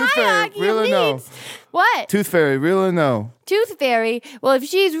Fairy, real or no? What? Tooth Fairy, real or no? Tooth Fairy? Well, if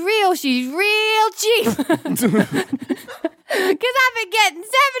she's real cheap. Because I've been getting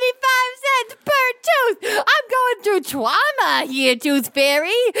 75 cents per tooth. I'm going through trauma here, Tooth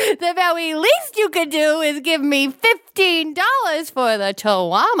Fairy. The very least you could do is give me $15 for the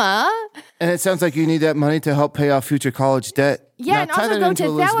trauma. And it sounds like you need that money to help pay off future college debt. Yeah, now, and also go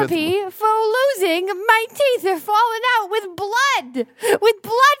to therapy for losing my teeth. They're falling out with blood. With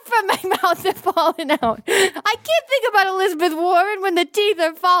blood from my mouth, they're falling out. I can't think about Elizabeth Warren when the teeth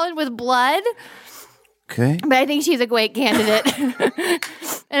are falling with blood. Okay. But I think she's a great candidate.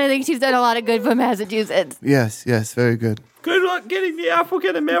 And I think she's done a lot of good for Massachusetts. Yes, very good. Good luck getting the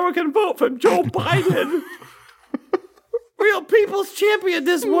African-American vote from Joe Biden. Real people's champion,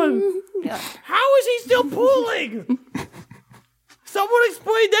 this one. Yeah. How is he still pulling? Someone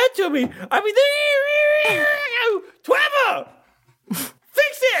explain that to me. I mean, Trevor!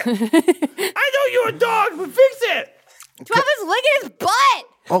 Fix it! I know you're a dog, but fix it! Trevor's licking his butt!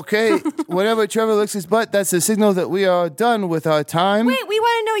 Okay, whenever Trevor licks his butt, that's a signal that we are done with our time. Wait, we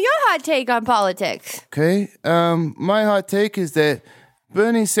want to know your hot take on politics. Okay, my hot take is that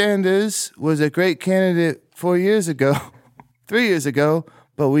Bernie Sanders was a great candidate 3 years ago,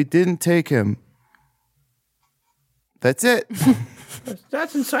 but we didn't take him. That's it.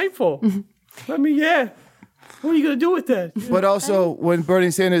 That's insightful. I mean, yeah. What are you going to do with that? But also, when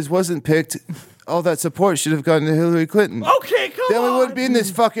Bernie Sanders wasn't picked, all that support should have gone to Hillary Clinton. Okay, come then on. we wouldn't be in this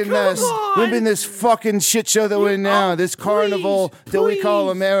fucking mess. We wouldn't be in this fucking shit show that we're in now. This carnival that we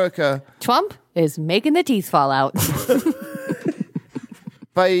call America. Trump is making the teeth fall out.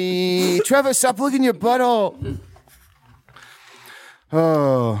 Bye. Trevor, stop licking your butthole.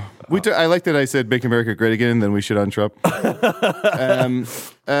 Oh. I like that I said make America great again, then we shit on Trump. Aaron,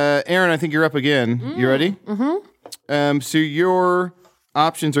 I think you're up again. You ready? Mm-hmm. So your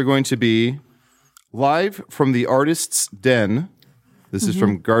options are going to be Live from the Artist's Den. This is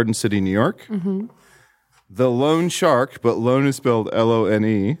from Garden City, New York. Mm-hmm. The Lone Shark, but Lone is spelled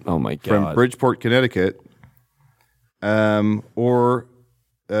Lone. Oh, my God. From Bridgeport, Connecticut. Or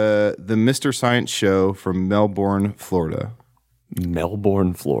the Mr. Science Show from Melbourne, Florida.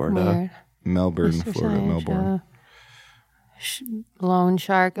 Melbourne, Florida. Melbourne, Florida. Melbourne. Lone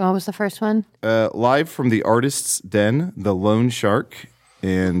Shark. What was the first one? Live from the Artist's Den, The Lone Shark,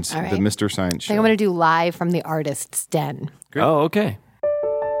 and the Mr. Science Show. I think I'm going to do Live from the Artist's Den. Great. Oh, okay.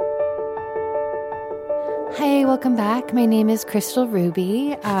 Hey, welcome back. My name is Crystal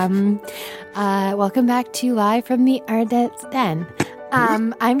Ruby. Welcome back to Live from the Artist's Den.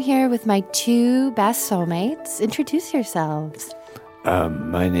 I'm here with my two best soulmates. Introduce yourselves.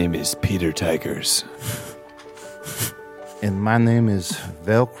 My name is Peter Tigers. And my name is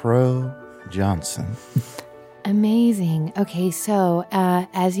Velcro Johnson. Amazing. Okay, so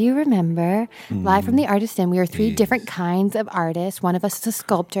as you remember, live from the Artist Inn, we are three different kinds of artists. One of us is a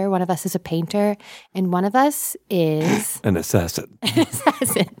sculptor, one of us is a painter, and one of us is An assassin. an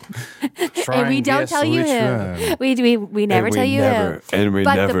assassin. And we don't tell you him. We never tell you him. And we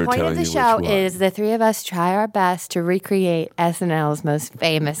But never the point tell of the you show which one. is the three of us try our best to recreate SNL's most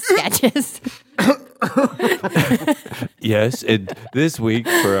famous sketches. Yes, and this week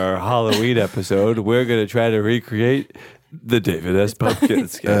for our Halloween episode, we're going to try to recreate the David S. Pumpkin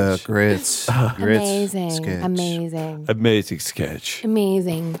sketch. Grits. Amazing. sketch. Amazing sketch.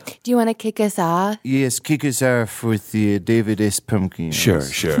 Amazing. Do you want to kick us off? Yes, kick us off with the David S. Pumpkin. Sure.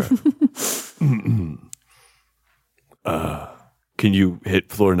 Can you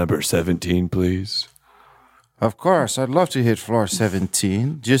hit floor number 17, please? Of course, I'd love to hit floor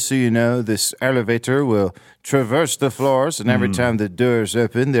 17. Just so you know, this elevator will traverse the floors, and every time the doors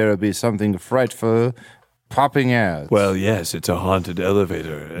open, there will be something frightful popping out. Well, yes, it's a haunted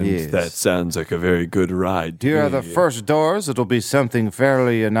elevator, and Yes. that sounds like a very good ride. to Here are me. the first doors. It'll be something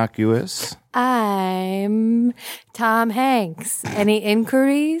fairly innocuous. I'm Tom Hanks. Any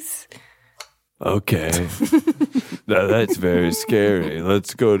inquiries? Okay. Now that's very scary.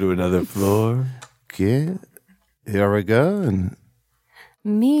 Let's go to another floor. Okay, here we go. And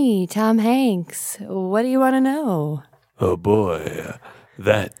Me, Tom Hanks. What do you want to know? Oh boy,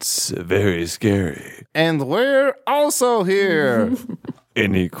 that's very scary. And we're also here.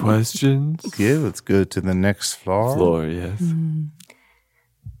 Any questions? Okay, let's go to the next floor. Yes.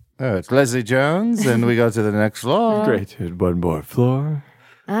 Oh, it's Leslie Jones, and we go to the next floor. Great. And one more floor.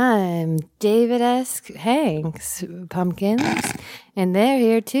 I'm David S. Hanks, Pumpkins, and they're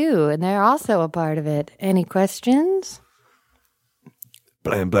here too, and they're also a part of it. Any questions?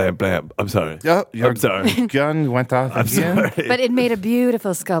 Blam, blam, blam. I'm sorry. Oh, your I'm sorry. gun went off I'm again. sorry. But it made a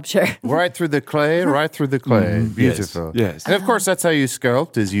beautiful sculpture. Right through the clay, right through the clay. Beautiful. Yes. And of course, that's how you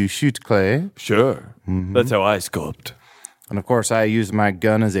sculpt, is you shoot clay. Sure. That's how I sculpt. And of course, I use my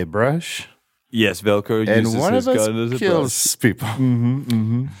gun as a brush. Yes, Velcro And uses one his of us gun as a kills people.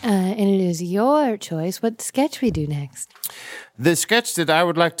 And it is your choice what sketch we do next. The sketch that I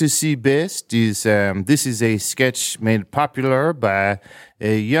would like to see best is this is a sketch made popular by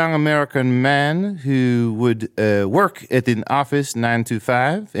a young American man who would work at an office 9 to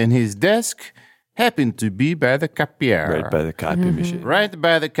 5, and his desk happened to be by the copier. Right by the copy machine. Right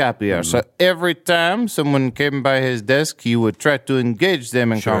by the copier. So every time someone came by his desk, he would try to engage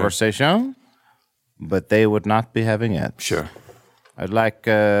them in conversation, but they would not be having it. Sure. I'd like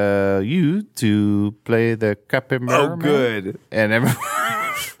you to play the copier. Oh, good. And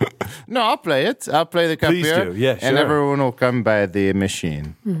no, I'll play it. I'll play the Please copier. do. Yeah, And sure. everyone will come by the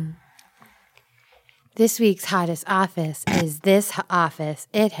machine. This week's hottest office is this office.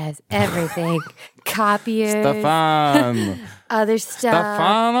 It has everything. Copiers, Stefan. other stuff.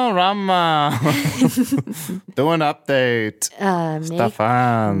 Stefanorama. Do an update.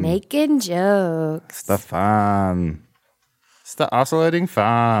 Stefan. Making jokes. Stefan. Oscillating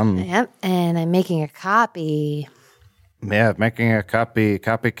fan. Yep, and I'm making a copy. Yeah, making a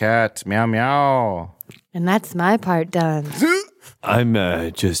copycat. Meow meow. And that's my part done. I'm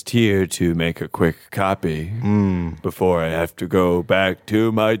just here to make a quick copy before I have to go back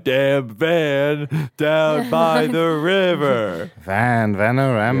to my damn van down by the river.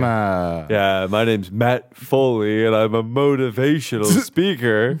 Vanorama. Yeah, my name's Matt Foley, and I'm a motivational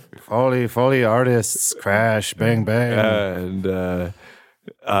speaker. Foley artists. Crash, bang, bang. And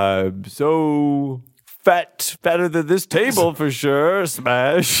I'm so fatter than this table for sure.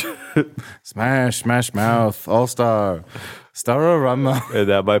 Smash. Smash mouth. All-star. Starorama. And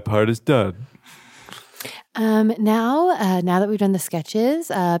that my part is done. Now that we've done the sketches,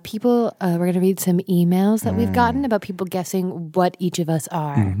 we're going to read some emails that we've gotten about people guessing what each of us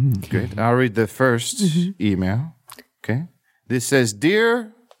are. Great. I'll read the first email. Okay. This says,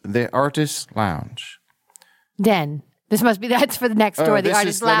 Dear the Artist Lounge. Den. That's for the next door, the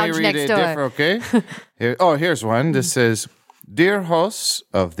Artist Lounge next door. Okay. Here's one. This says, Dear hosts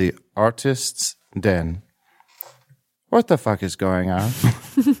of the Artist's Den. What the fuck is going on?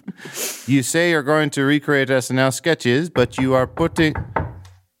 You say you're going to recreate SNL sketches, but you are putting...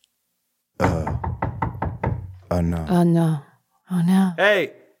 Oh, no. Oh, no. Oh, no.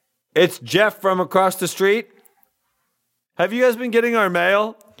 Hey, it's Jeff from across the street. Have you guys been getting our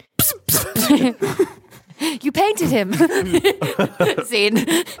mail? You painted him. Scene.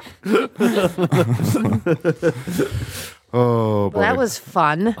 Oh, boy. Well, that was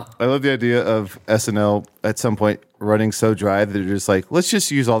fun. I love the idea of SNL at some point running so dry that they're just like, let's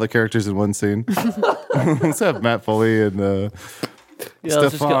just use all the characters in one scene. Let's have Matt Foley and Yeah,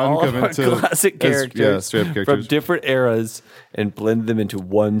 let's just get all come of our into classic characters, straight from characters. different eras and blend them into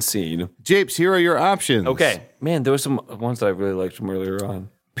one scene. Japes, here are your options. Okay. Man, there were some ones that I really liked from earlier on.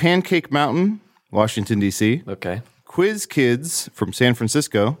 Pancake Mountain, Washington, D.C. Okay. Quiz Kids from San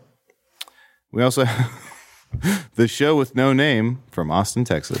Francisco. We also have The Show with No Name from Austin,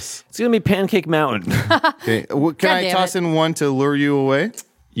 Texas. It's going to be Pancake Mountain. Okay, can I damn toss in one to lure you away?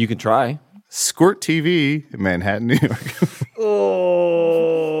 You can try. Squirt TV, Manhattan, New York.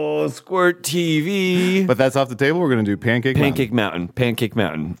 Oh, Squirt TV. But that's off the table. We're going to do Pancake Mountain. Pancake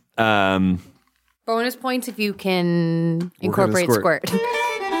Mountain. Bonus points if you can We're gonna incorporate squirt.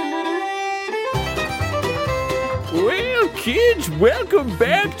 Well, kids, welcome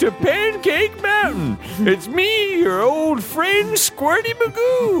back to Pancake Mountain. It's me, your old friend, Squirty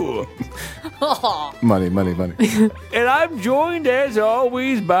Magoo. Money. And I'm joined, as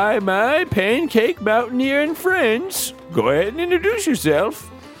always, by my Pancake Mountaineering friends. Go ahead and introduce yourself.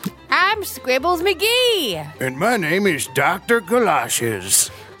 I'm Scribbles McGee. And my name is Dr.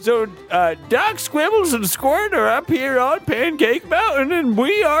 Galoshes. So, Doc Squibbles and Squirt are up here on Pancake Mountain, and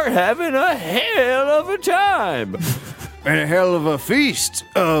we are having a hell of a time. And a hell of a feast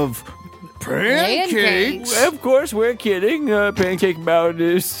of pancakes. Of course, we're kidding. Pancake Mountain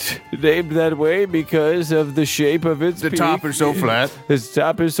is named that way because of the shape of its The peak. top is so flat. Its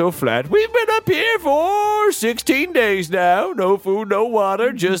top is so flat. We've been up here for 16 days now. No food, no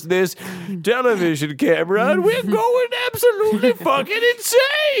water, just this television camera, and we're going absolutely fucking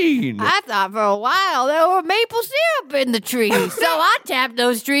insane. I thought for a while there were maple syrup in the trees, so I tapped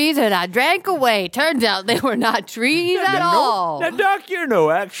those trees and I drank away. Turns out they were not trees at all. Now, Doc, you're no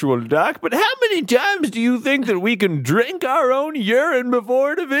actual doc, but how many times do you think that we can drink our own urine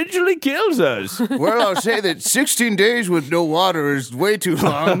before it eventually kills us? Well, I'll say that 16 days with no water is way too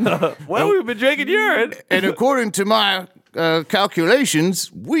long. Well, we've been drinking urine. And according to my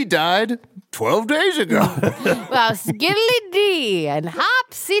calculations, we died 12 days ago. Well, skiddly dee and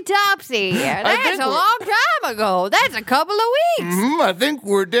hopsy topsy. That's think a long time ago. That's a couple of weeks. I think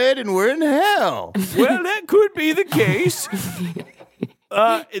we're dead and we're in hell. Well, that could be the case.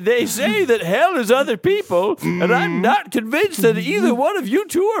 They say that hell is other people, and I'm not convinced that either one of you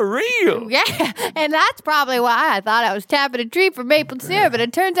two are real. Yeah, and that's probably why I thought I was tapping a tree for maple syrup, and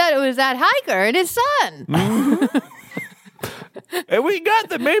it turns out it was that hiker and his son. And we got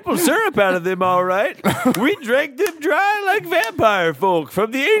the maple syrup out of them, all right. We drank them dry like vampire folk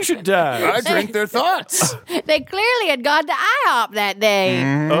from the ancient times. I drink their thoughts. They clearly had gone to IHOP that day.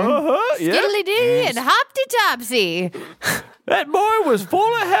 Uh-huh, yeah. Skiddly dee and hopsy topsy. That boy was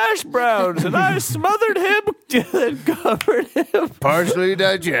full of hash browns, and I smothered him and covered him. Partially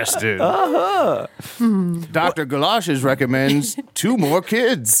digested. Dr. Galoshes recommends 2 more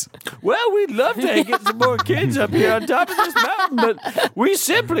kids. Well, we'd love to get some more kids up here on top of this mountain, but we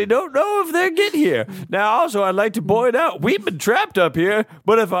simply don't know if they'll get here. Now, also, I'd like to point out, we've been trapped up here,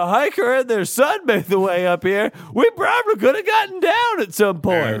 but if a hiker and their son made the way up here, we probably could have gotten down at some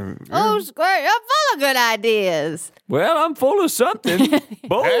point. Oh, Squirt, you're full of good ideas. Well, I'm full of something.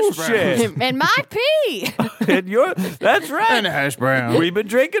 Bullshit. And my pee. And that's right. And a hash brown. We've been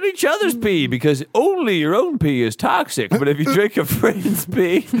drinking each other's pee because only your own pee is toxic. But if you drink a friend's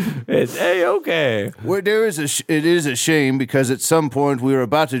pee, it's A-okay. Well, it is a shame because at some point we were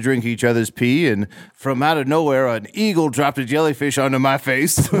about to drink each other's pee, and from out of nowhere, an eagle dropped a jellyfish onto my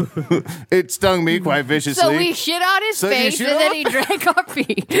face. It stung me quite viciously. So we shit on his face, and then he drank our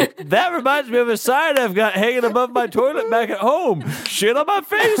pee. That reminds me of a sign I've got hanging above my toilet back at home. Shit on my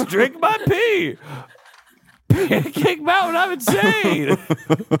face, drink my pee. Pancake Mountain, I'm insane.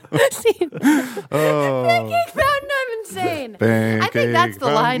 Pancake Mountain, I'm insane. I think that's the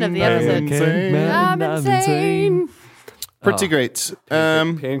line of the episode. I'm insane. Pretty great.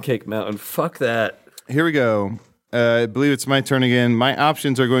 Pancake Mountain, fuck that. Here we go. I believe it's my turn again. My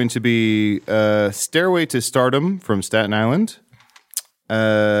options are going to be Stairway to Stardom from Staten Island,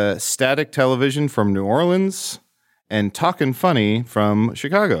 Static Television from New Orleans, and Talkin' Funny from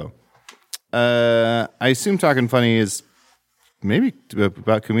Chicago. I assume Talkin' Funny is maybe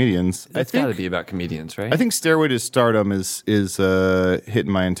about comedians. It's got to be about comedians, right? I think Stairway to Stardom is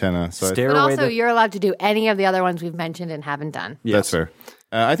hitting my antenna. So But also, you're allowed to do any of the other ones we've mentioned and haven't done. that's fair.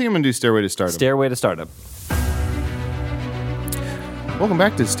 I think I'm going to do Stairway to Stardom. Stairway to Stardom. Welcome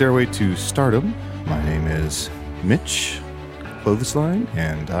back to Stairway to Stardom. My name is Mitch Clothesline,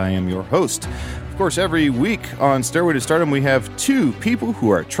 and I am your host. Of course, every week on Stairway to Stardom, we have 2 people who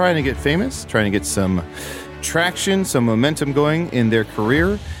are trying to get famous, trying to get some traction, some momentum going in their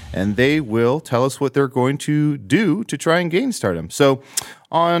career, and they will tell us what they're going to do to try and gain stardom. So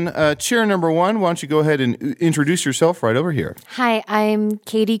on chair number 1, why don't you go ahead and introduce yourself right over here. Hi, I'm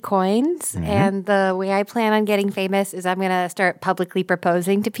Katie Coins, and the way I plan on getting famous is I'm going to start publicly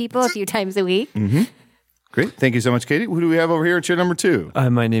proposing to people a few times a week. Great. Thank you so much, Katie. Who do we have over here at chair number 2?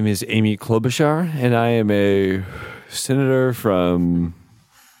 My name is Amy Klobuchar, and I am a senator from,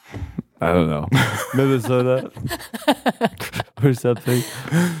 I don't know, Minnesota or something.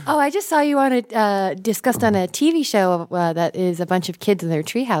 Oh, I just saw you on discussed on a TV show that is a bunch of kids in their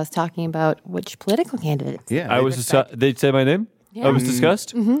treehouse talking about which political candidates. Yeah. They'd say my name? Yeah. I was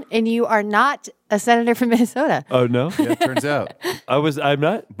discussed? And you are not a senator from Minnesota. Oh, no? Yeah, it turns out. I'm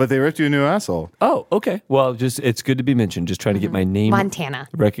not? But they ripped you a new asshole. Oh, okay. Well, it's good to be mentioned. Just trying to get my name. Montana.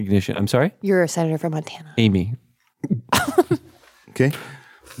 Recognition. I'm sorry? You're a senator from Montana. Amy. Okay.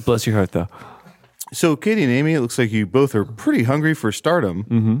 Bless your heart, though. So, Katie and Amy, it looks like you both are pretty hungry for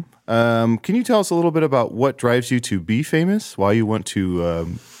stardom. Can you tell us a little bit about what drives you to be famous? Why you want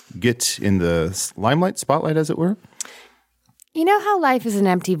to get in the limelight, spotlight, as it were? You know how life is an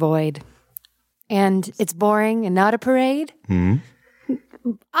empty void and it's boring and not a parade?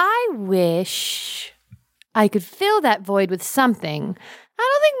 I wish I could fill that void with something. I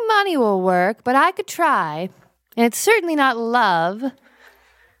don't think money will work, but I could try. And it's certainly not love.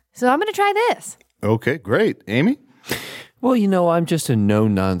 So I'm going to try this. Okay, great. Amy? Well, I'm just a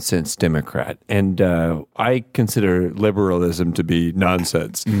no-nonsense Democrat, and I consider liberalism to be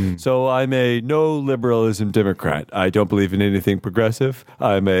nonsense. So I'm a no-liberalism Democrat. I don't believe in anything progressive.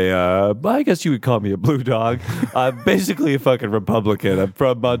 I'm I guess you would call me a blue dog. I'm basically a fucking Republican. I'm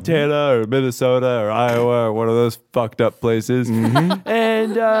from Montana or Minnesota or Iowa or one of those fucked up places.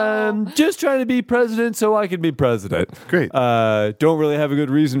 And just trying to be president so I can be president. Great. Don't really have a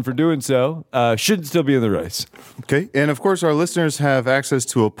good reason for doing so. Shouldn't still be in the race. Okay, and of course, our listeners have access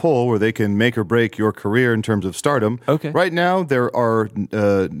to a poll where they can make or break your career in terms of stardom. Okay. Right now,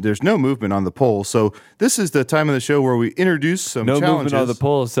 there's no movement on the poll, so this is the time of the show where we introduce some No challenges. movement on the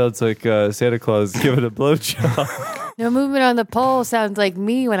poll sounds like Santa Claus giving a blowjob. No movement on the pole sounds like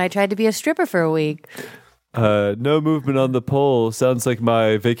me when I tried to be a stripper for a week. No movement on the poll sounds like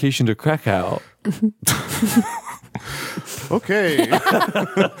my vacation to Krakow. Okay.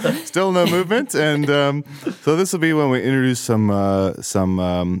 Still no movement, and so this will be when we introduce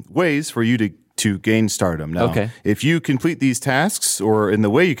some ways for you to gain stardom. Now, Okay. if you complete these tasks, or in the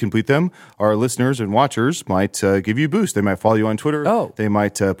way you complete them, our listeners and watchers might give you a boost. They might follow you on Twitter. Oh. They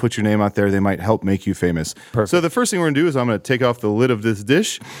might put your name out there. They might help make you famous. Perfect. So the first thing we're going to do is I'm going to take off the lid of this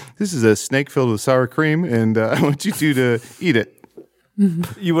dish. This is a snake filled with sour cream, and I want you two to eat it.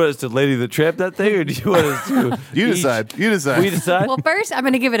 You want us to Lady the Tramp that thing, or do you want us to? You decide. You decide. We decide. Well, first, I'm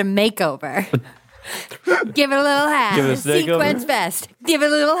going to give it a makeover. Give it a little hat. Give it a snake over? Sequence vest. Give it a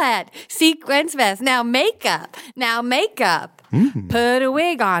little hat. Sequence vest. Now makeup. Put a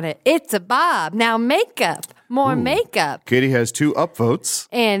wig on it. It's a bob. Now makeup. More makeup. Katie has 2 upvotes.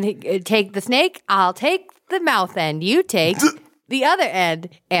 And take the snake. I'll take the mouth end. You take the other end.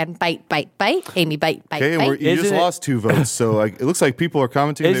 And bite. Amy, bite. Okay, and you just Isn't it- lost 2 votes, so it looks like people are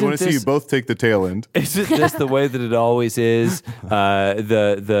commenting. They Isn't want to see you this- both take the tail end. Isn't this the way that it always is?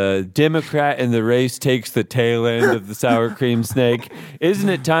 The Democrat in the race takes the tail end of the sour cream snake. Isn't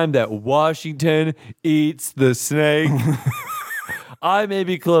it time that Washington eats the snake? I'm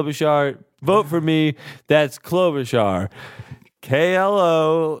Amy Klobuchar. Vote for me. That's Klobuchar.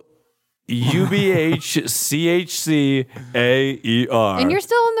 KLOUBHCHCAER. And you're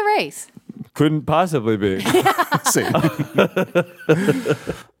still in the race. Couldn't possibly be. See.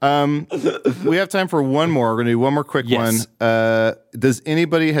 We have time for one more. We're going to do one more quick Yes. one. Has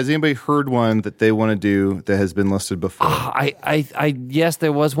anybody heard one that they want to do that has been listed before? Yes,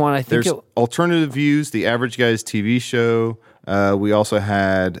 there was one. I think There's Alternative Views, the Average Guys TV show. We also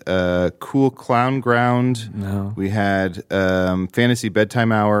had Cool Clown Ground. No. We had Fantasy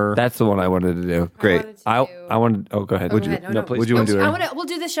Bedtime Hour. that's the one I wanted to do. Great. I wanted. Oh, go ahead. Go ahead. No, please. Would you want to do it? We'll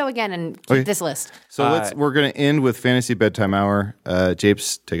do this show again and keep Okay. this list. So we're going to end with Fantasy Bedtime Hour.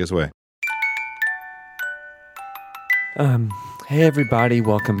 Japes, take us away. Hey everybody,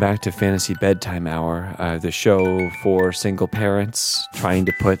 welcome back to Fantasy Bedtime Hour, the show for single parents trying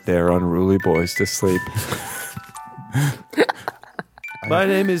to put their unruly boys to sleep. My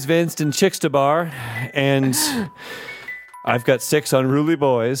name is Vanston Chickstabar, and I've got 6 unruly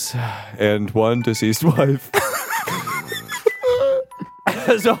boys and 1 deceased wife.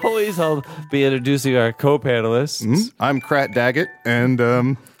 As always, I'll be introducing our co-panelists. I'm Krat Daggett,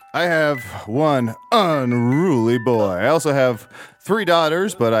 and I have one unruly boy. I also have 3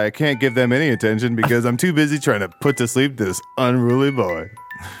 daughters, but I can't give them any attention because I'm too busy trying to put to sleep this unruly boy.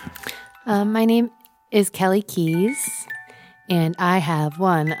 My name is Kelly Keys, and I have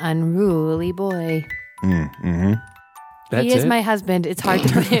one unruly boy. That's He is it? my husband. It's hard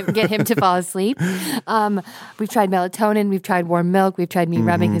to get him to fall asleep. We've tried melatonin. We've tried warm milk. We've tried me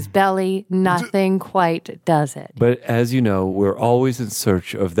rubbing his belly. Nothing quite does it. But as you know, we're always in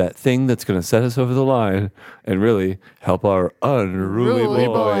search of that thing that's going to set us over the line and really help our unruly Ruly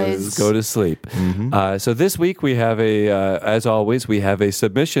boys boys. go to sleep. So this week we have as always, we have a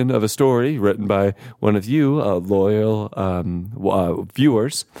submission of a story written by one of you, loyal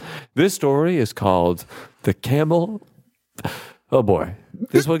viewers. This story is called "The Camel." Oh boy,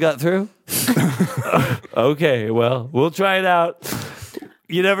 this one got through? Okay, well, we'll try it out.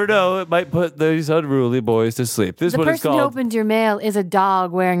 You never know, it might put these unruly boys to sleep. This The one is person who called... opened your mail is a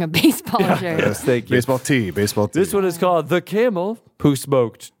dog wearing a baseball shirt. Yes, thank you. Baseball tee. This one is called "The Camel Who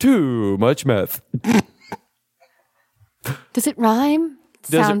Smoked Too Much Meth." Does it rhyme?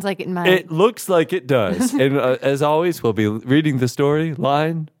 Does Sounds like it might. It looks like it does. And as always, we'll be reading the story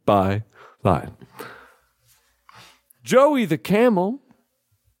line by line. Joey the Camel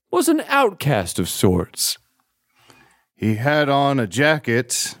was an outcast of sorts. He had on a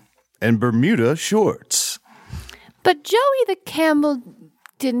jacket and Bermuda shorts. But Joey the Camel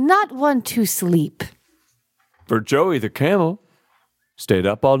did not want to sleep. For Joey the Camel stayed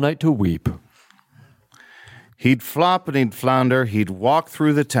up all night to weep. He'd flop and he'd flounder. He'd walk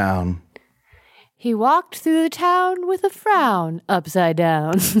through the town. He walked through the town with a frown upside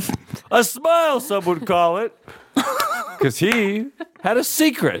down. A smile, some would call it. Because he had a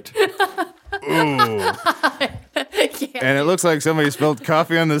secret. And it looks like somebody spilled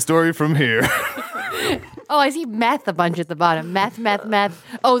coffee on the story from here. Oh, I see meth a bunch at the bottom. Meth, meth, meth.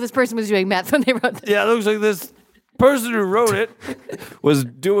 Oh, this person was doing meth when they wrote this. Yeah, it looks like this person who wrote it was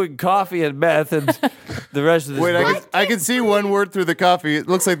doing coffee and meth, and the rest of this. Wait, I can see one word through the coffee. It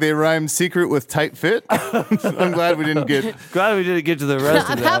looks like they rhymed secret with tight fit. I'm glad we didn't get... Glad we didn't get to the rest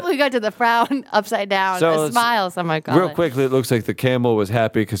I'm of that. happy we got to the frown upside down. So a it's- smile, some might call Real it. quickly, it looks like the camel was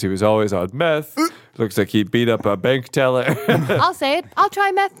happy because he was always on meth. Looks like he beat up a bank teller. I'll say it. I'll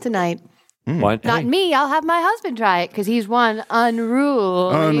try meth tonight. Why- Not hey, me. I'll have my husband try it because he's one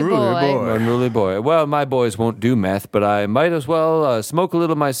unruly boy. Unruly boy. Well, my boys won't do meth, but I might as well smoke a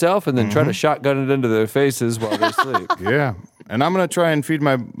little myself and then try to shotgun it into their faces while they sleep. Yeah. And I'm going to try and feed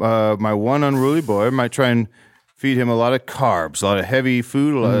my my one unruly boy. I might try and feed him a lot of carbs, a lot of heavy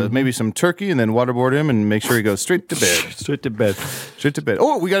food, maybe some turkey, and then waterboard him and make sure he goes straight to bed. Straight to bed. Straight to bed.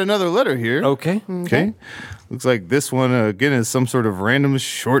 Oh, we got another letter here. Okay. Okay. Looks like this one, again, is some sort of random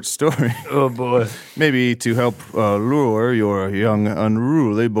short story. Oh, boy. Maybe to help lure your young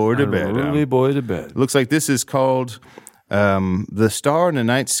unruly boy to bed. Unruly boy to bed. Looks like this is called The Star in the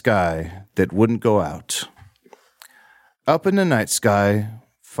Night Sky That Wouldn't Go Out. Up in the night sky,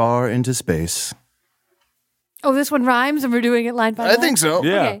 far into space. Oh, this one rhymes and we're doing it line by line? I think so.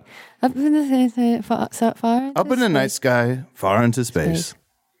 Yeah. Okay. Up in the far. Up in the night sky, far into space.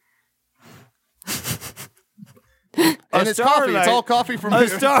 And it's coffee. It's all coffee from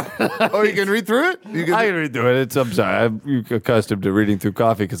here. Oh, you can read through it? You I can read through it. I'm sorry. I'm accustomed to reading through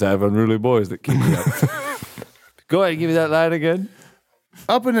coffee because I have unruly boys that keep me up. Go ahead and give me that line again.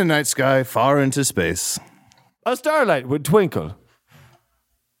 Up in the night sky, far into space. A starlight would twinkle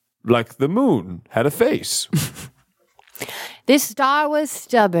like the moon had a face. This star was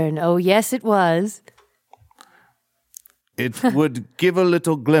stubborn. Oh, yes, it was. It would give a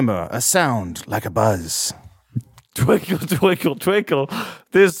little glimmer, a sound like a buzz. Twinkle, twinkle, twinkle.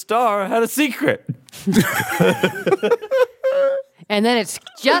 This star had a secret. And then it's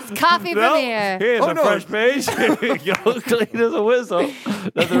just coffee from here. Here's a fresh page. Here you go, clean as a whistle.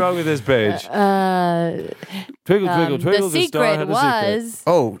 Nothing wrong with this page. Twinkle, twinkle, twinkle. The star secret had a was.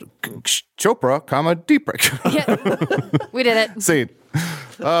 Oh, Chopra, comma, Deepak. Yeah, we did it. See it.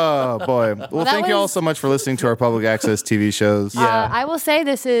 Oh, boy. Well, that thank you all was- so much for listening to our public access TV shows. I will say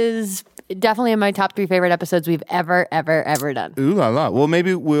this is definitely in my top 3 favorite episodes we've ever done. Ooh la la. Well,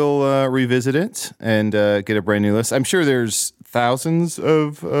 maybe we'll revisit it and get a brand new list. I'm sure there's thousands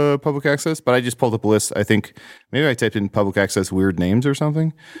of public access, but I just pulled up a list. I think maybe I typed in public access weird names or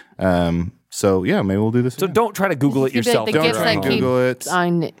something. So, yeah, maybe we'll do this So again. don't try to Google it yourself. The Don't gifts try that and keep Google it.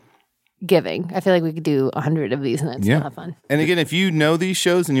 on giving. I feel like we could do 100 of these and it's still have fun. And again, if you know these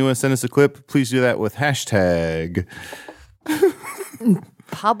shows and you want to send us a clip, please do that with hashtag.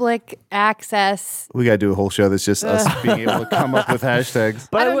 public access. We got to do a whole show that's just us being able to come up with hashtags.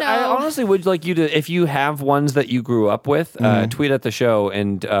 But I don't I know. honestly would like you to, if you have ones that you grew up with, tweet at the show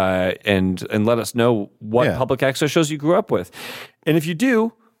and let us know what public access shows you grew up with. And if you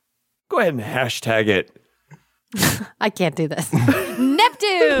do, go ahead and hashtag it. I can't do this.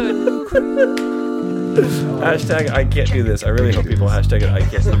 Neptune! Hashtag I can't do this. I really hope people hashtag it I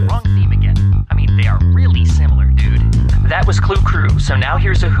can't do this. Wrong theme again. I mean, they are really similar, dude. That was Clue Crew, so now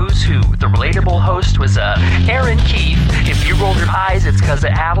here's a who's who. The relatable host was Aaron Keefe. If you rolled your eyes, it's because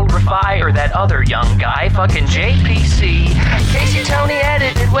of Adel Rafai or that other young guy, fucking JPC. Casey Tony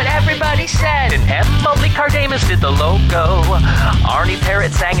edited what everybody said, and Emily Cardamus did the logo. Arnie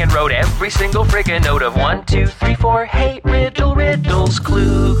Parrott sang and wrote every single friggin' note of 1, 2, 3, 4. Hate riddles,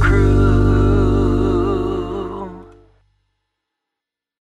 Clue Crew.